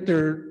mean,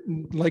 they're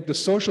like the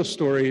social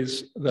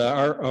stories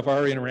of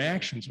our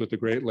interactions with the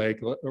Great Lake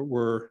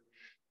were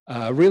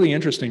really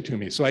interesting to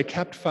me. So I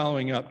kept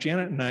following up.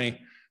 Janet and I,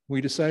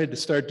 we decided to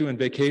start doing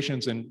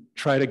vacations and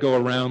try to go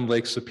around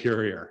Lake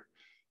Superior.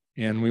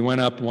 And we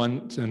went up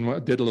once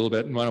and did a little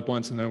bit and went up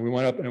once, and then we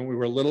went up and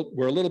we're a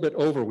little bit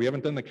over. We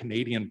haven't done the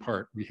Canadian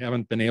part. We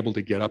haven't been able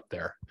to get up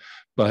there,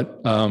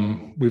 but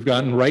we've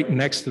gotten right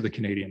next to the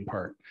Canadian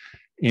part.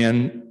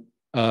 And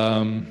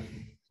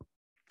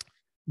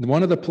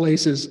one of the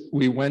places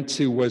we went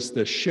to was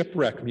the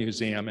Shipwreck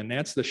Museum, and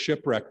that's the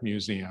Shipwreck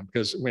Museum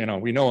because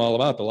we know all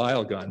about the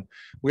Lyle gun.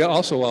 We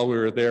also, while we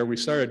were there, we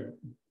started,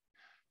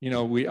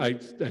 I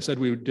said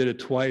we did it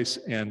twice,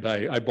 and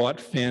I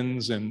bought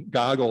fins and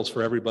goggles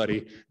for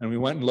everybody, and we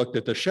went and looked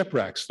at the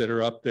shipwrecks that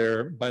are up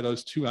there by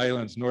those two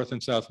islands, North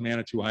and South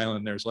Manitou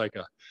Island. There's like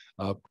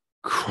a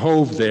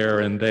cove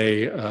there, and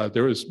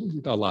there was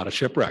a lot of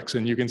shipwrecks,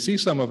 and you can see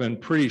some of them in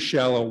pretty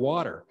shallow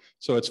water,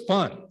 so it's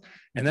fun.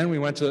 And then we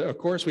went to, of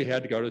course, we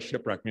had to go to the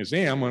Shipwreck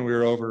Museum when we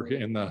were over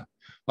in the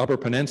Upper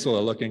Peninsula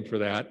looking for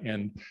that.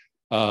 And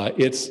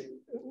it's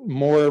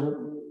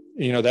more,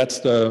 that's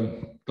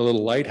the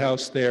little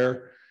lighthouse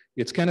there.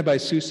 It's kind of by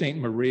Sault Ste.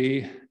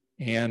 Marie,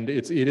 and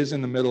it is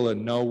in the middle of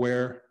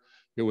nowhere.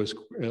 It was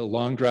a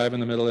long drive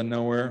in the middle of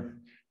nowhere.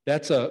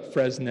 That's a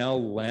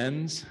Fresnel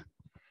lens.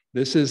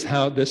 These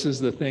are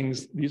the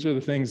things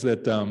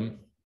that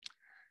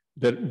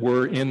that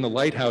were in the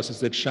lighthouses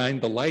that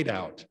shined the light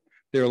out.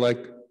 They're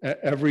like,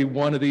 every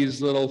one of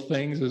these little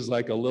things is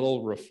like a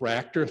little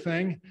refractor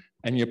thing,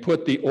 and you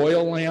put the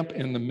oil lamp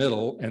in the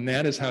middle, and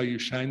that is how you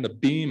shine the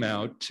beam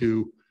out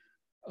to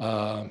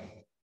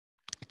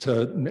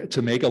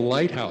make a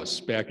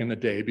lighthouse back in the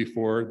day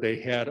before they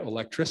had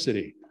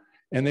electricity.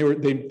 And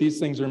these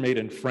things are made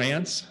in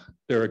France.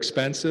 They're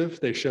expensive.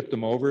 They shipped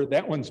them over.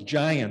 That one's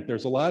giant.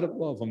 There's a lot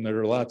of them that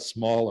are a lot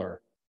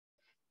smaller.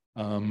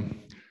 The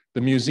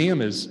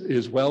museum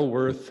is well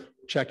worth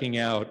checking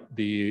out.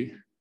 Their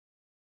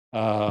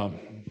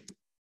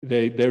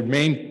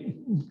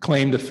main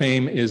claim to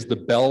fame is the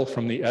bell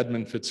from the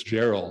Edmund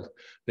Fitzgerald.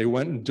 They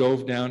went and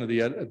dove down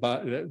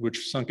to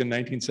which sunk in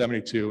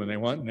 1972, and they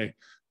went and they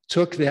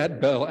took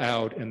that bell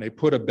out, and they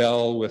put a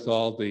bell with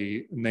all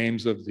the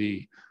names of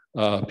the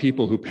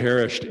people who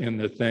perished in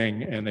the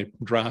thing, and they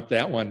dropped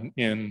that one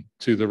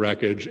into the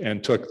wreckage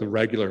and took the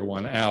regular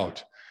one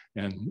out.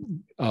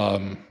 And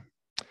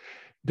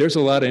there's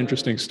a lot of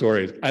interesting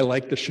stories. I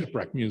like the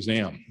Shipwreck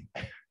Museum.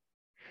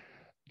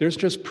 There's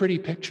just pretty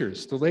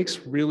pictures. The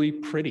lake's really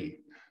pretty.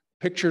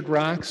 Pictured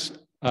rocks.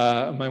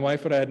 My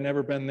wife and I had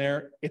never been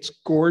there. It's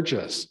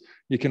gorgeous.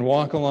 You can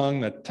walk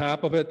along the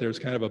top of it. There's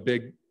kind of a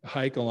big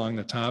hike along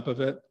the top of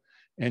it.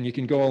 And you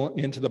can go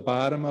into the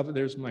bottom of it.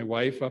 There's my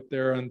wife up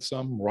there on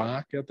some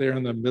rock up there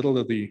in the middle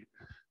of the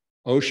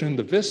ocean.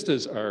 The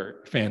vistas are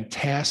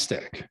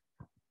fantastic.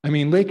 I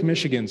mean, Lake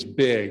Michigan's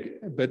big,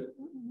 but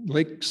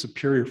Lake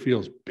Superior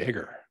feels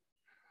bigger.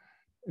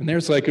 And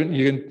there's you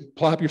can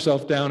plop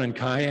yourself down in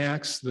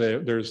kayaks.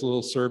 There's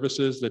little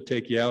services that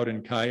take you out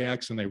in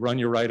kayaks, and they run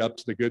you right up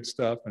to the good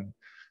stuff, and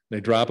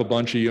they drop a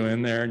bunch of you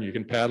in there, and you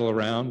can paddle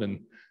around and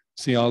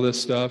see all this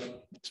stuff.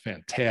 It's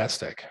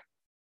fantastic.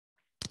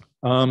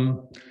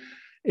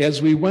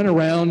 As we went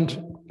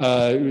around,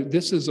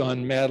 this is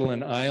on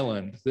Madeline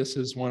Island. This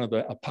is one of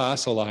the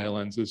Apostle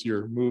Islands as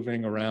you're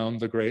moving around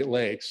the Great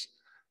Lakes,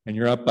 and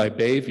you're up by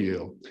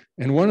Bayview.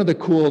 And one of the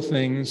cool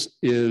things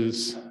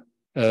is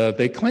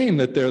they claim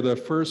that they're the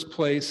first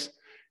place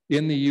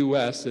in the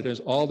US that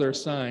has all their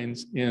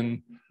signs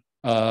in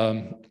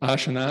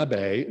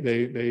Anishinaabe.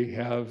 They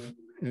have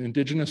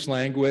indigenous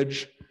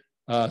language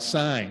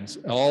signs,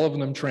 all of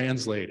them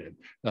translated.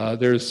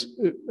 There's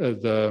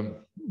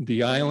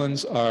the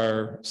islands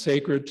are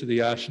sacred to the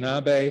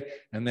Anishinaabe,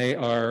 and they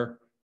are,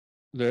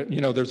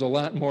 there's a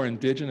lot more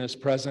indigenous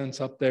presence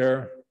up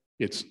there.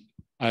 It's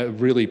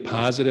really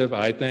positive,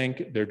 I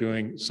think. They're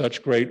doing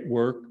such great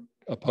work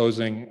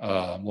opposing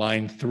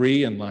Line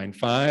 3 and Line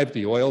 5,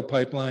 the oil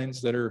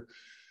pipelines that are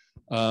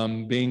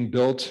being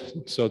built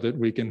so that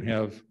we can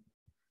have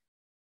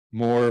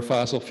more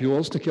fossil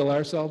fuels to kill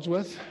ourselves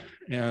with.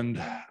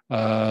 And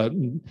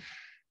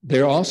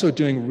they're also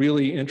doing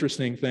really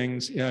interesting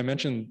things. I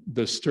mentioned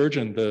the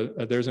sturgeon.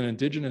 There's an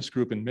indigenous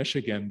group in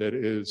Michigan that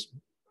is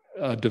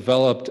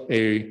developed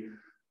a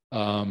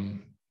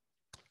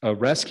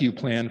rescue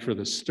plan for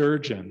the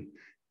sturgeon.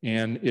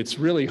 And it's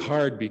really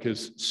hard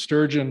because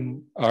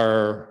sturgeon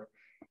are,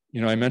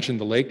 I mentioned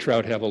the lake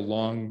trout have a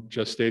long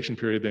gestation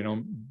period. They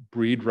don't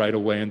breed right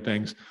away and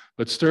things,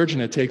 but sturgeon,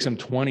 it takes them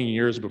 20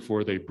 years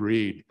before they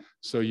breed.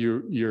 So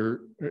the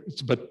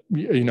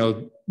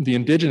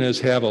indigenous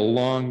have a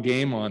long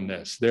game on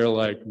this. They're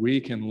like, we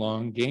can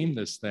long game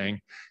this thing.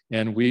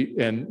 And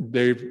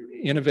they've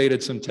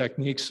innovated some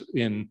techniques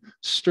in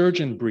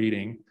sturgeon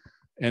breeding,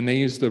 and they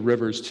use the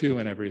rivers too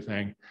and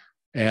everything.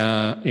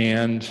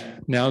 And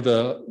now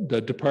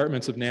the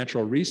departments of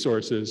natural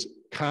resources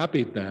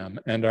copied them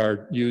and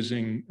are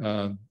using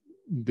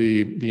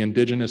the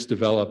indigenous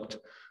developed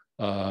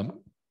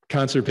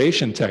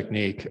conservation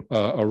technique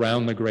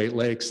around the Great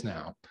Lakes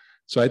now.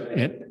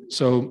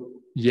 So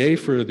yay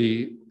for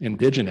the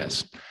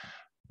indigenous.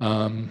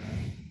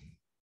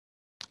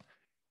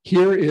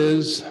 Here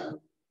is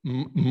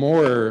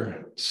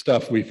more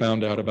stuff we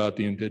found out about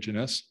the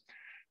indigenous.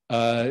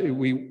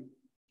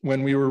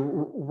 When we were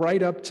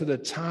right up to the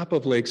top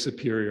of Lake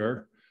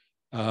Superior,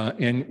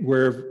 and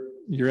where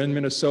you're in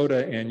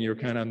Minnesota and you're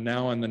kind of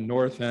now on the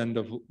north end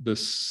of the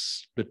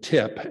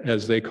tip,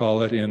 as they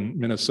call it in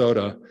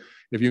Minnesota.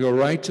 If you go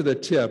right to the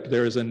tip,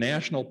 there is a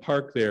national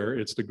park there.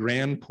 It's the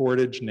Grand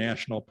Portage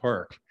National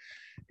Park.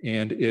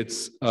 And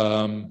it's,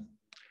 I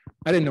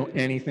didn't know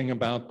anything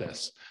about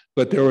this,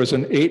 but there was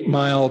an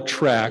 8-mile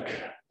track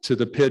to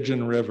the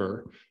Pigeon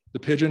River. The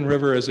Pigeon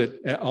River,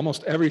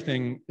 almost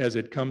everything as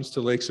it comes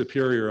to Lake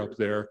Superior up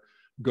there,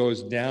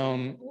 goes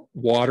down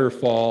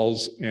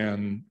waterfalls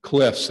and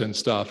cliffs and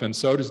stuff, and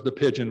so does the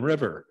Pigeon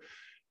River.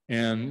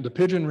 And the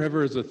Pigeon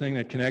River is the thing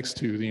that connects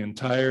to the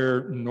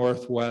entire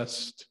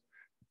Northwest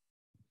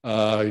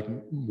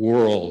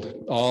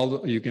world.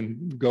 You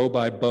can go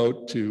by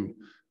boat to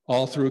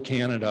all through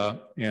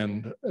Canada,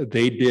 and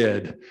they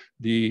did.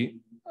 The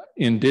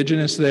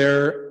indigenous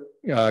there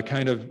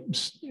kind of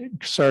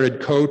started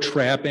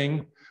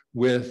co-trapping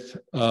with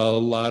a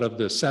lot of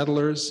the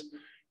settlers,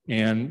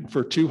 and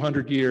for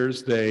 200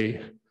 years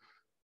they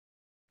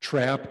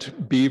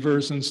trapped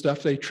beavers and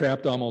stuff. They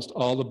trapped almost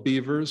all the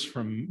beavers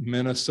from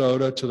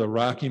Minnesota to the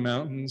Rocky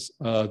Mountains.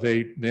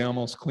 They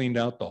almost cleaned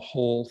out the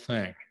whole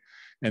thing,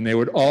 and they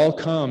would all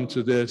come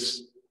to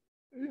this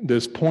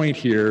point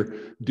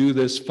here, do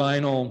this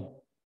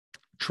final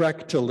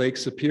trek to Lake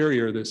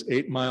Superior, this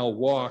 8-mile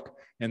walk,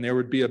 and there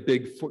would be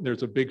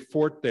there's a big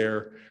fort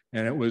there,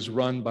 and it was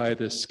run by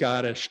this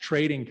Scottish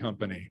trading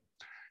company.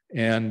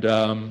 And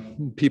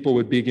people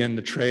would begin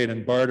to trade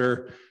and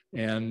barter.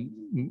 And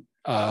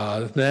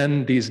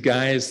then these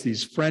guys,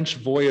 these French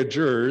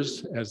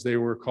voyageurs, as they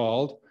were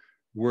called,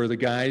 were the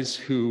guys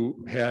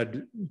who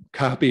had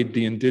copied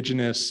the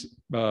indigenous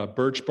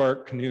birch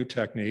bark canoe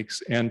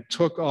techniques and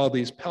took all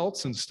these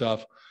pelts and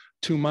stuff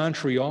to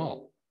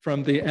Montreal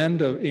from the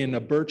end in a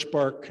birch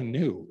bark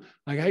canoe.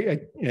 I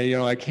can't. They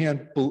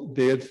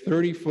had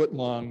 30-foot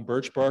long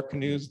birch bark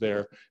canoes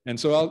there, and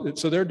so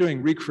they're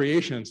doing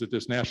recreations at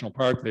this national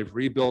park. They've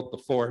rebuilt the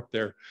fort.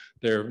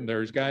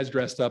 There's guys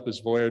dressed up as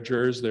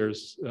voyageurs.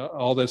 There's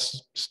all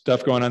this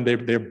stuff going on.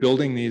 They're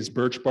building these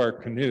birch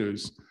bark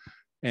canoes,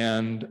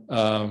 and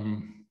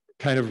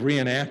kind of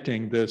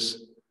reenacting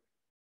this.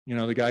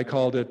 The guy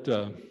called it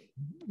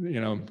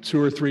 200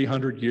 or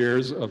 300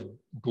 years of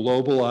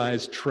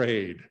globalized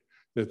trade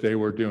that they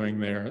were doing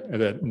there,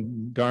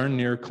 that darn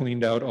near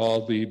cleaned out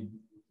all the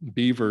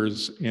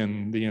beavers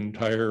in the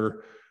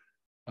entire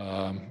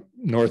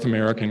North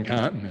American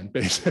continent,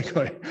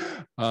 basically.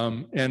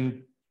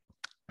 And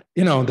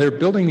they're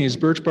building these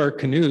birch bark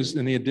canoes,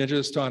 and the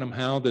indigenous taught them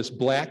how this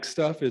black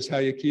stuff is how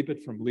you keep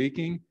it from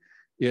leaking.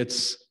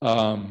 It's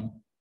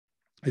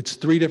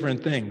 3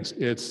 different things.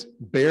 It's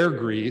bear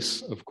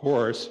grease, of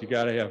course, you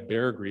gotta have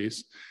bear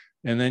grease.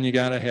 And then you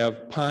gotta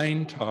have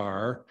pine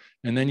tar,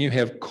 and then you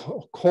have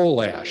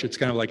coal ash. It's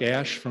kind of like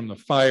ash from the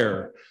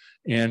fire.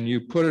 And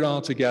you put it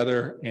all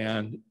together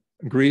and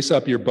grease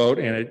up your boat,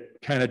 and it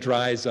kind of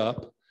dries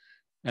up.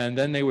 And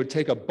then they would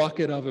take a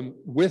bucket of them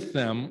with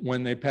them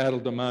when they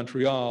paddled to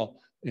Montreal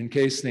in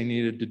case they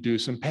needed to do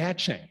some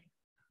patching.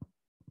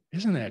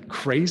 Isn't that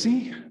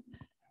crazy?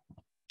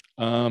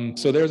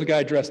 So there's a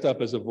guy dressed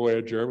up as a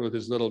voyager with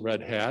his little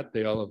red hat.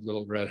 They all have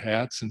little red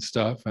hats and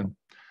stuff. And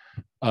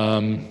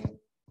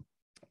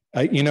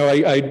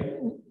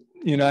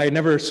I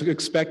never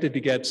expected to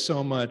get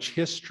so much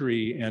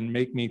history and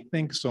make me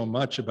think so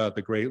much about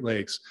the Great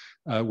Lakes.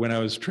 When I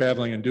was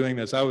traveling and doing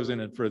this, I was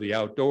in it for the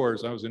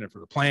outdoors. I was in it for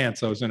the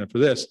plants. I was in it for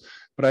this.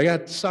 But I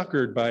got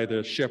suckered by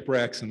the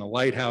shipwrecks and the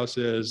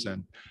lighthouses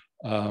and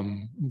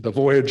the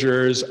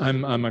voyagers.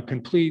 I'm a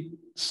complete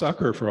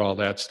sucker for all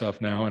that stuff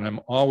now, and I'm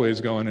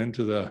always going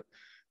into the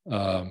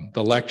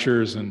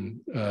lectures,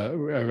 and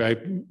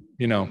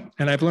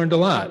and I've learned a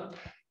lot.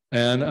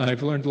 And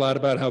I've learned a lot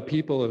about how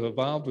people have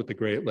evolved with the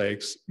Great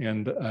Lakes,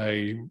 and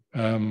I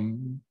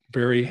am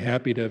very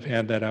happy to have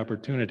had that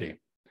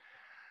opportunity.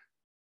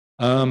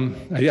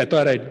 I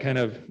thought I'd kind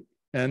of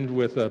end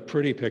with a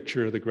pretty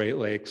picture of the Great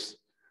Lakes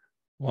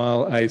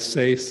while I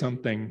say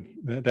something,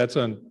 that's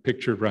on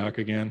Pictured Rock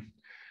again,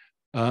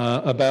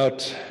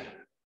 about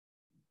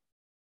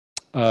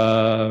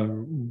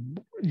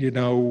You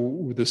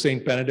know, the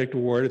St. Benedict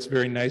Award. It's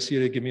very nice of you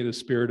to give me the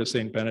Spirit of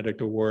St.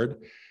 Benedict Award.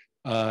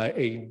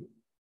 I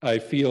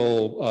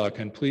feel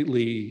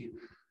completely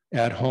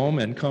at home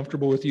and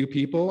comfortable with you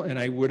people, and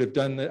I would have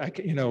done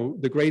that. You know,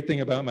 the great thing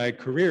about my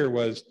career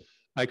was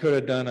I could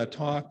have done a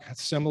talk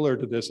similar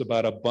to this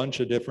about a bunch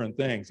of different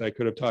things. I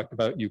could have talked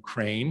about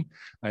Ukraine.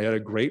 I had a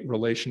great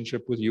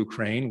relationship with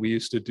Ukraine. We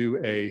used to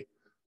do a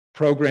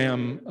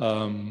program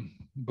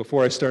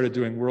before I started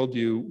doing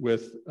Worldview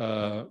with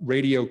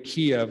Radio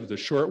Kiev, the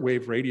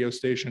shortwave radio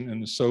station in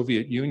the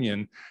Soviet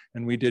Union,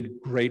 and we did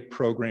great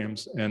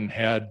programs and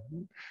had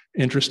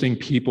interesting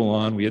people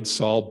on. We had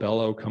Saul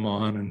Bellow come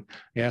on and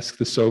ask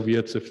the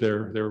Soviets if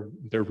they're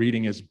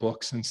reading his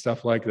books and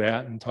stuff like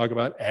that, and talk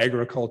about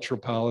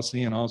agricultural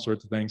policy and all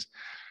sorts of things.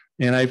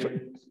 And I've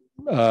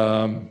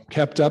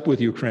kept up with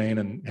Ukraine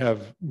and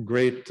have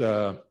great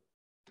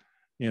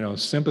you know,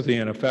 sympathy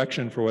and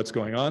affection for what's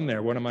going on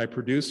there. One of my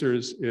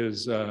producers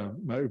is,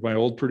 my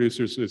old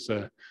producers is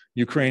a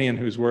Ukrainian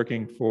who's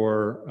working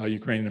for, a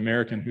Ukrainian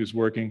American who's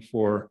working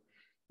for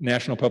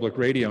National Public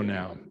Radio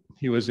now.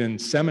 He was in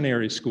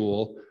seminary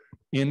school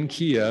in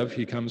Kiev.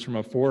 He comes from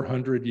a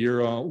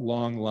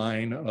 400-year-long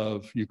line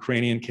of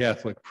Ukrainian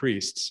Catholic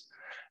priests.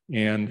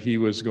 And he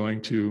was going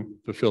to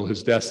fulfill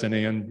his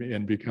destiny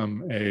and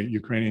become a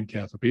Ukrainian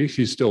Catholic priest.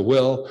 He still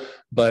will,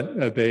 but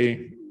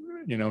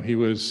you know, he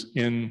was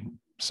in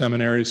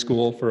seminary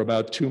school for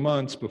about 2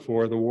 months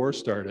before the war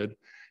started.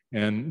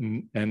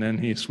 And then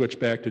he switched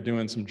back to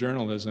doing some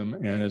journalism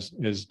and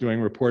is doing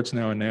reports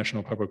now on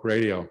National Public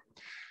Radio.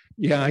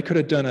 Yeah, I could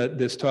have done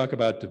this talk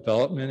about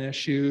development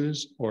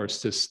issues or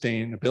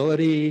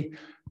sustainability.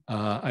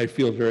 I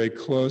feel very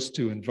close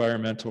to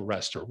environmental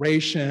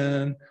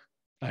restoration.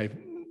 I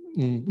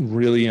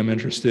really am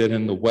interested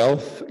in the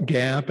wealth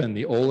gap and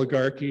the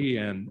oligarchy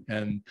and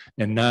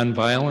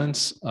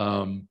nonviolence.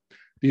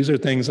 These are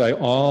things I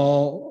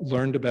all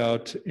learned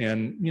about,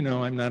 and you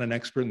know, I'm not an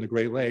expert in the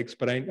Great Lakes,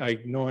 but I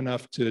know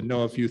enough to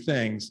know a few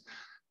things,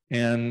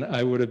 and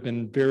I would have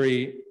been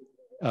very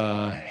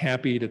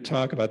happy to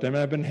talk about them.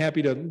 And I've been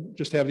happy to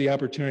just have the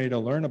opportunity to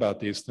learn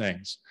about these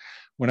things.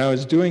 When I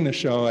was doing the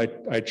show,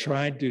 I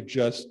tried to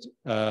just,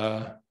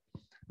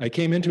 I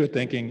came into it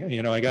thinking,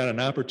 you know, I got an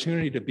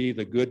opportunity to be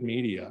the good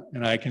media,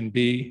 and I can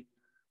be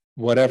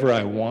whatever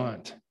I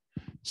want.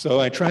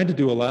 So I tried to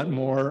do a lot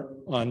more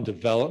on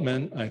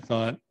development. I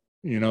thought,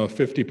 you know,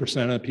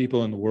 50% of the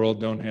people in the world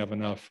don't have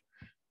enough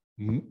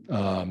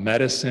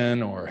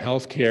medicine or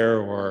healthcare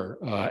or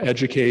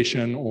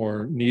education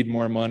or need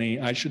more money.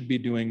 I should be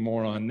doing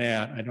more on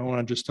that. I don't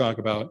want to just talk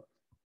about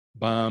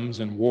bombs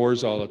and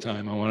wars all the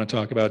time. I want to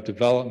talk about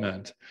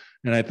development.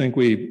 And I think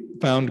we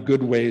found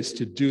good ways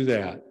to do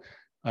that.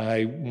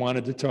 I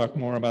wanted to talk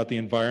more about the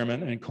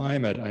environment and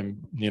climate. I'm,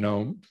 you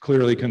know,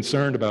 clearly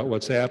concerned about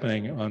what's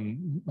happening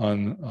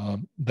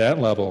on that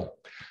level.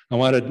 I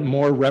wanted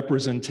more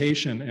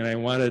representation, and I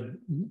wanted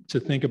to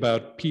think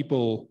about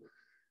people.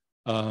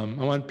 I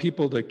want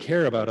people to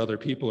care about other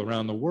people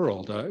around the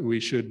world. We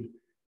should,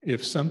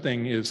 if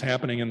something is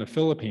happening in the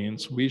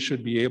Philippines, we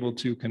should be able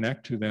to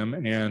connect to them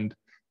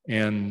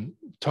and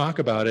talk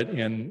about it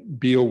and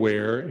be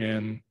aware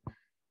and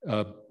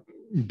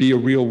be a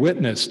real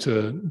witness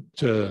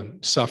to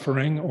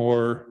suffering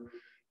or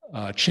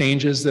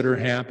changes that are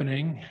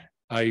happening.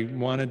 I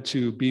wanted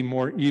to be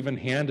more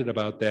even-handed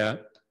about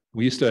that.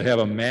 We used to have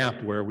a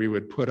map where we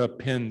would put up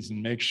pins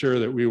and make sure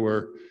that we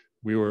were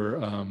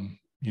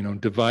you know,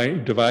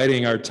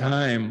 dividing our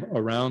time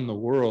around the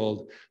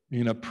world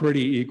in a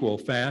pretty equal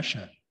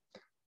fashion.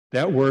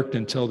 That worked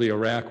until the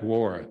Iraq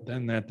War.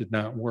 Then that did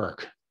not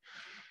work.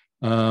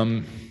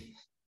 So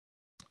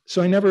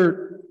I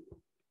never,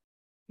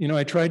 you know,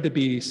 I tried to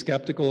be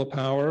skeptical of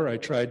power. I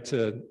tried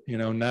to, you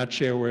know, not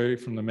shy away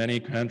from the many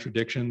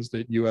contradictions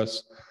that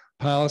US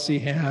policy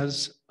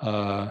has.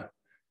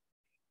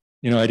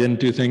 You know, I didn't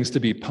do things to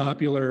be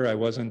popular. I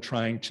wasn't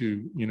trying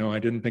to, you know, I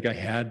didn't think I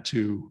had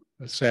to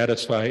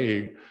satisfy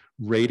a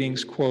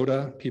ratings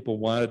quota. People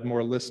wanted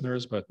more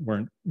listeners, but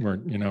weren't,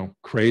 you know,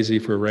 crazy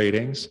for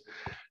ratings.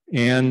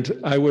 And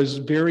I was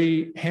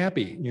very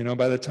happy. You know,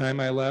 by the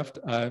time I left,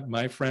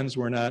 my friends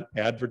were not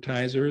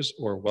advertisers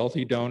or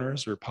wealthy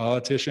donors or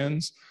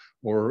politicians,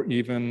 or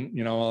even,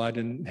 you know, I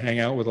didn't hang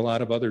out with a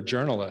lot of other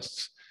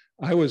journalists.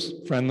 I was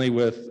friendly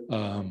with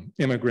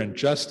immigrant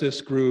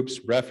justice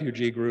groups,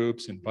 refugee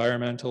groups,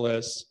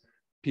 environmentalists,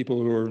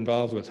 people who were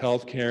involved with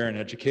healthcare and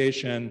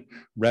education,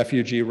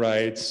 refugee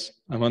rights.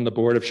 I'm on the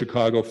board of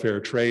Chicago Fair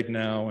Trade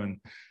now, and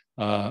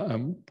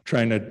I'm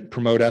trying to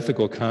promote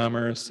ethical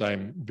commerce.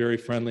 I'm very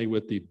friendly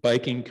with the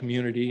biking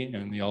community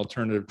and the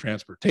alternative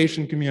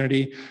transportation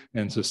community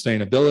and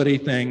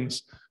sustainability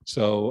things.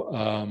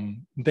 So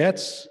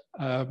that's,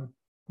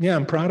 yeah,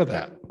 I'm proud of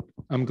that.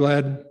 I'm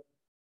glad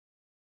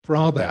for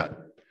all that.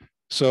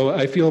 So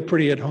I feel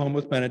pretty at home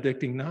with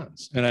Benedictine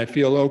nuns, and I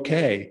feel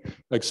okay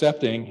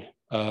accepting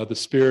the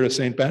Spirit of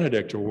St.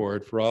 Benedict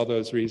Award for all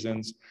those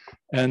reasons.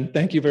 And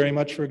thank you very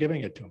much for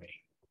giving it to me.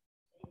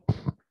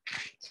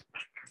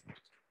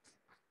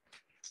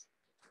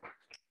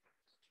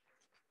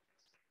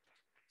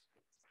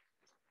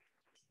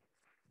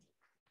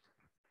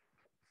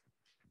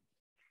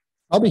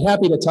 I'll be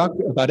happy to talk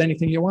about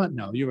anything you want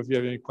now. If you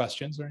have any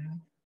questions or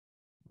anything.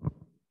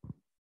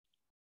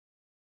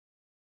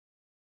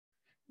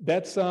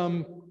 That's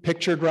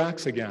pictured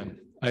rocks again.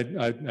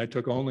 I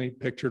took only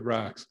pictured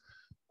rocks.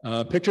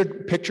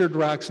 Pictured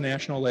Rocks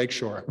National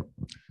Lakeshore.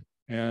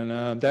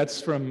 And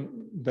that's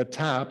from the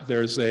top.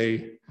 There's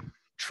a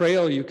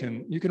trail you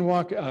can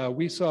walk.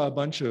 We saw a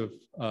bunch of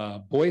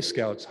Boy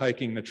Scouts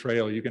hiking the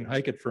trail. You can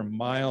hike it for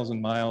miles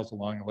and miles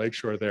along the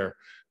lakeshore there.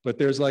 But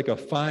there's like a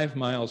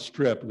 5-mile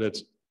strip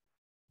that's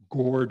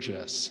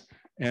gorgeous.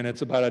 And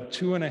it's about a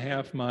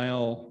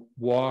 2.5-mile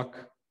walk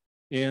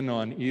in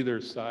on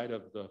either side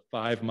of the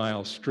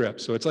 5-mile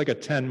strip. So it's like a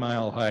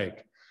 10-mile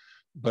hike.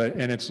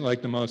 And it's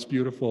like the most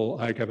beautiful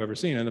hike I've ever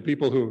seen. And the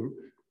people who,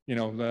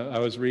 I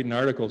was reading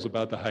articles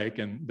about the hike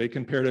and they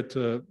compared it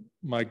to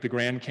like the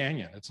Grand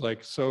Canyon. It's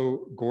like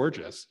so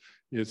gorgeous.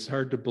 It's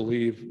hard to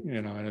believe,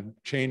 and it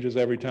changes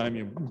every time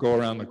you go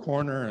around the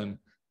corner, and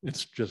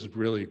it's just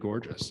really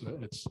gorgeous.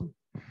 It's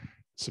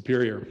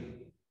superior.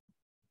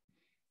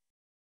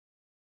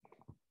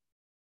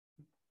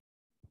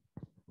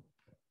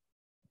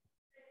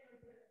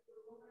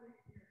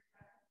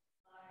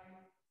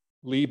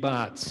 Lee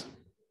Botts.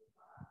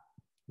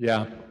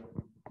 Yeah.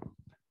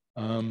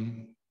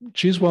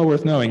 She's well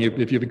worth knowing.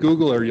 If you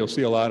Google her, you'll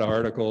see a lot of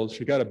articles.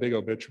 She got a big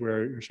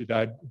obituary. She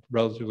died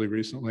relatively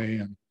recently,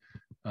 and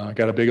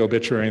got a big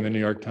obituary in the New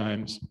York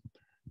Times.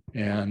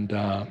 And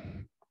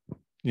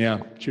yeah,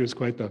 she was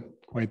quite the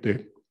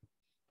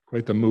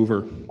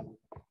mover.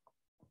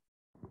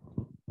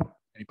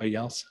 Anybody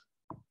else?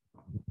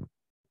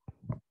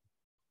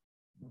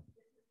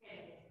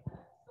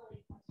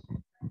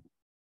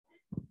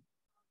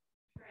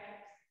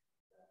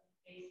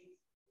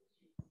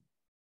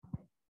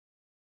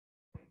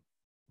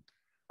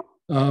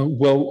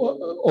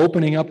 Well,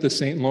 opening up the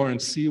St.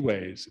 Lawrence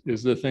seaways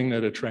is the thing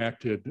that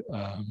attracted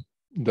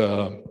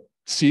the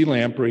sea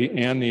lamprey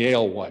and the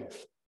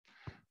alewife.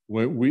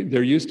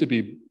 There used to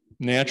be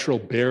natural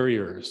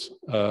barriers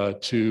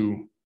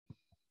to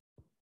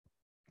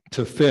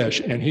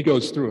fish, and he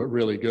goes through it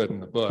really good in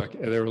the book.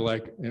 And they were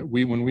like,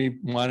 when we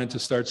wanted to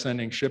start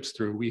sending ships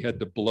through, we had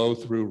to blow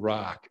through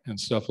rock and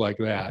stuff like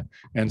that.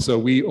 And so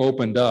we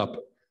opened up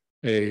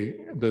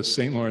the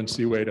St. Lawrence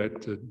Seaway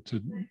to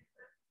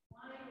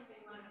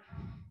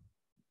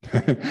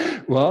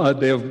well,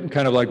 they have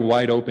kind of like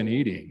wide open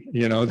eating.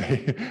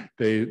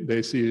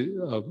 They see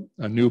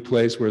a new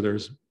place where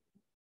there's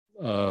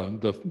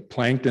the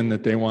plankton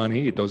that they want to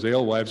eat. Those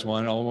alewives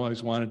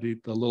always wanted to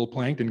eat the little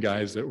plankton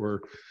guys that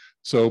were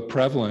so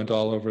prevalent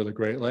all over the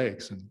Great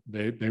Lakes, and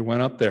they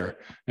went up there,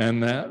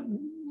 and the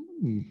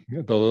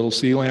little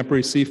sea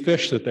lampreys see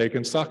fish that they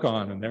can suck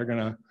on,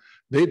 and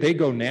they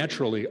go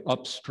naturally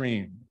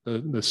upstream.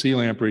 The sea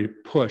lamprey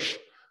push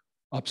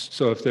up,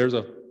 so if there's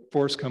a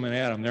force coming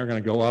at them, they're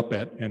going to go up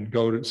it and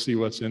go to see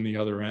what's in the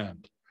other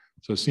end.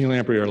 So sea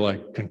lamprey are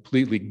like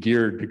completely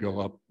geared to go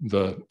up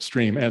the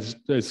stream as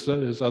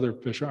other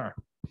fish are.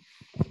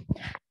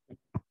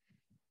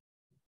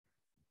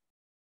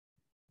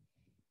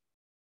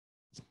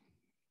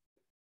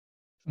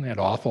 Isn't that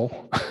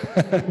awful?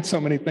 So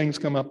many things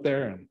come up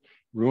there and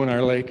ruin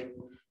our lake.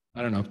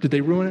 I don't know. Did they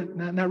ruin it?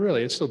 Not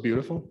really. It's still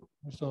beautiful.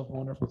 It's still a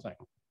wonderful thing.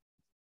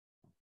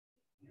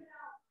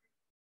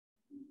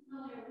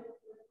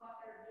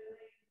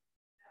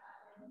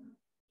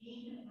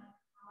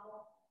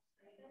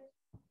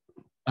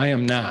 I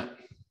am not.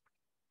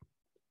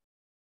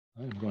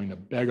 I'm going to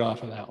beg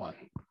off of that one.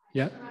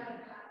 Yeah.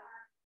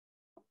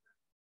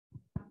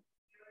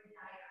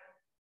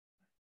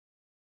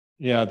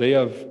 Yeah, they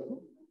have,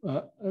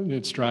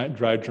 it's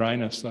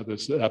dryness.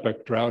 This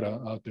epic drought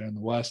out there in the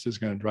West is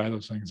going to dry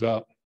those things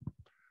up.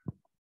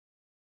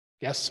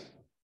 Yes?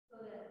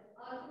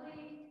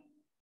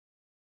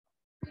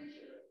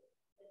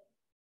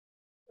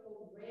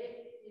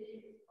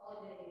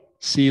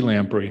 Sea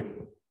lamprey.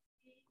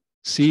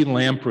 Sea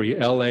lamprey,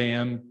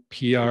 Lamprey,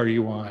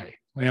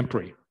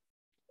 lamprey.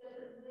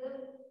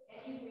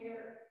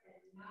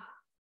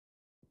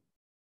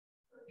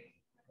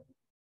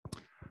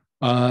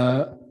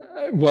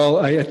 Well,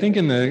 I think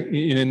in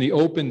the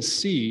open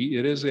sea,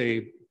 it is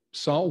a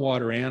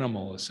saltwater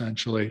animal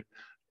essentially,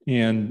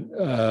 and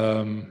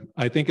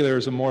I think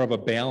there's more of a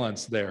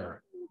balance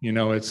there.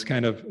 It's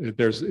kind of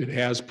it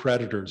has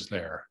predators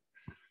there,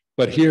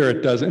 but here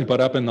it doesn't. But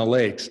up in the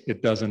lakes,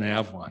 it doesn't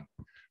have one.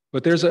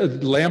 But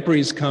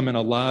lampreys come in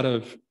a lot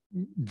of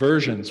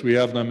versions. We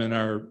have them in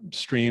our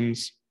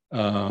streams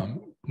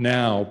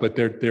now, but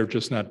they're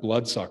just not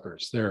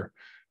bloodsuckers.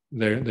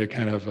 They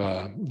kind of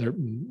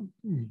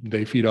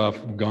they feed off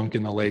gunk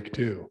in the lake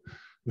too.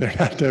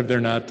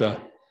 They're not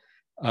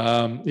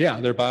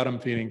they're bottom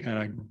feeding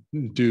kind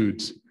of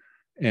dudes,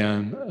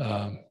 and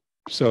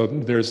so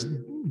there's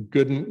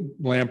good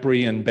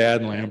lamprey and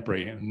bad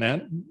lamprey, and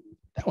that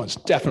one's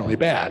definitely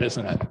bad,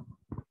 isn't it?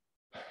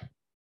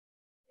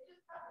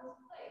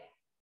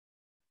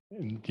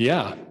 And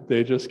yeah,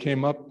 they just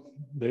came up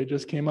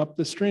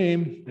the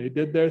stream. They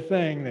did their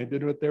thing. They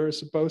did what they were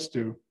supposed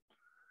to.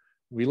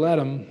 We let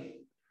them.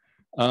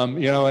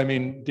 You know, I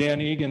mean,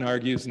 Dan Egan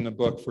argues in the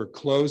book for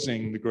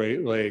closing the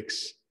Great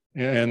Lakes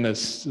and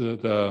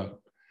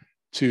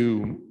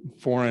to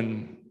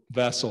foreign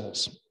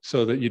vessels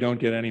so that you don't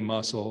get any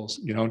mussels,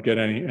 you don't get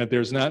any,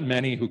 there's not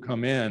many who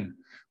come in,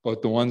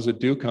 but the ones that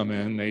do come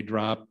in, they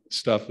drop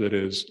stuff that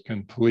is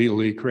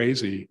completely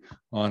crazy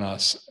on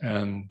us,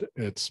 and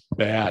it's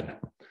bad.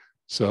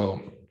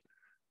 So,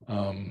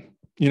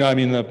 you know, I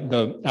mean,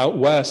 the out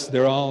west,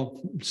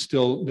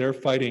 they're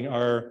fighting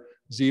our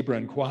zebra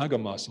and quagga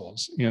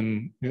mussels. They're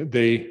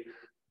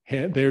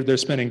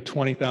spending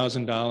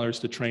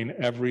 $20,000 to train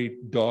every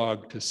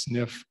dog to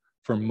sniff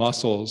for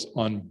mussels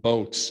on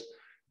boats.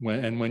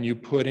 When you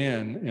put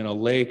in a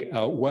lake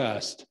out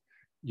west,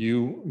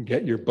 you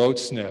get your boat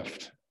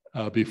sniffed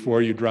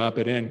before you drop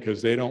it in,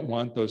 because they don't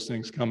want those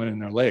things coming in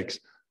their lakes.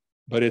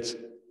 But it's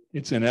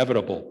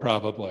inevitable,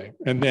 probably.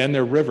 And then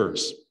there are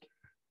rivers.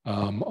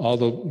 All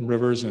the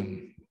rivers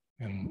in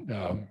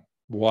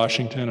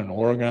Washington and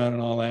Oregon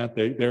and all that,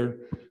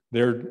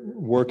 they're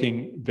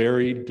working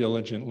very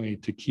diligently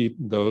to keep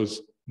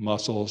those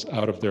mussels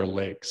out of their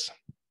lakes.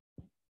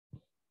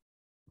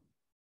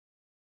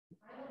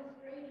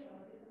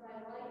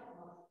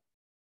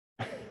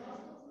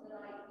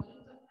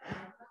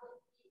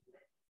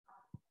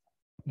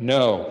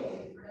 No.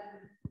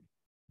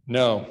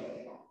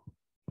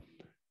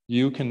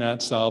 You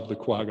cannot solve the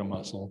quagga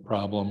mussel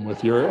problem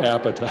with your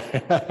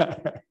appetite.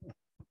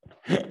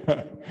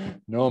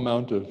 No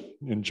amount of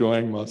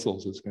enjoying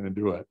mussels is going to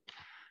do it.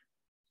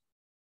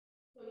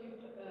 So were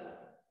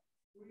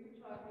you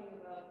talking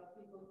about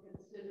people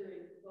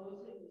considering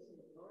closing the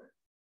St. Lawrence?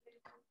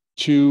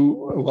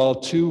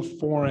 Two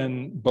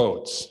foreign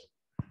boats,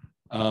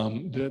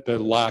 the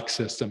lock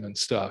system and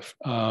stuff,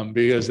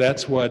 because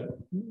that's what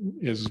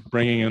is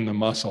bringing in the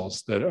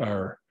mussels that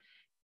are.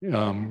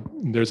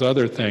 There's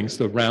other things.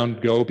 The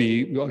round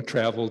goby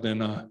traveled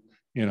in a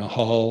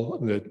hull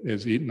that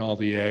is eating all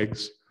the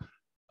eggs.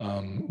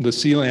 The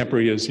sea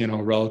lamprey is,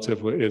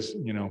 relatively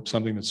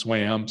something that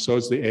swam. So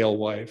is the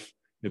alewife.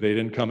 They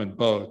didn't come in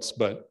boats,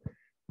 but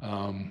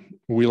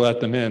we let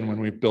them in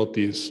when we built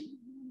these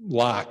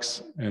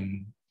locks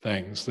and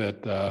things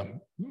that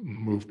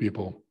move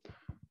people.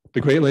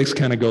 The Great Lakes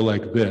kind of go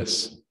like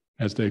this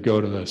as they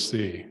go to the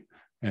sea,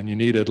 and you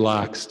needed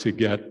locks to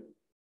get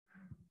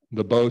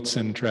the boats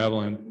and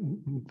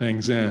traveling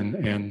things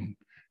in,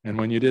 and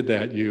when you did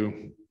that,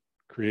 you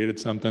created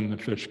something the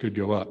fish could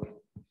go up,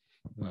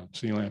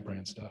 sea lamprey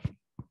and stuff.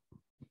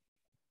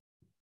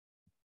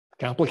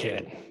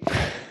 Complicated.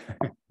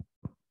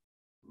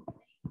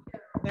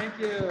 Thank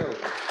you.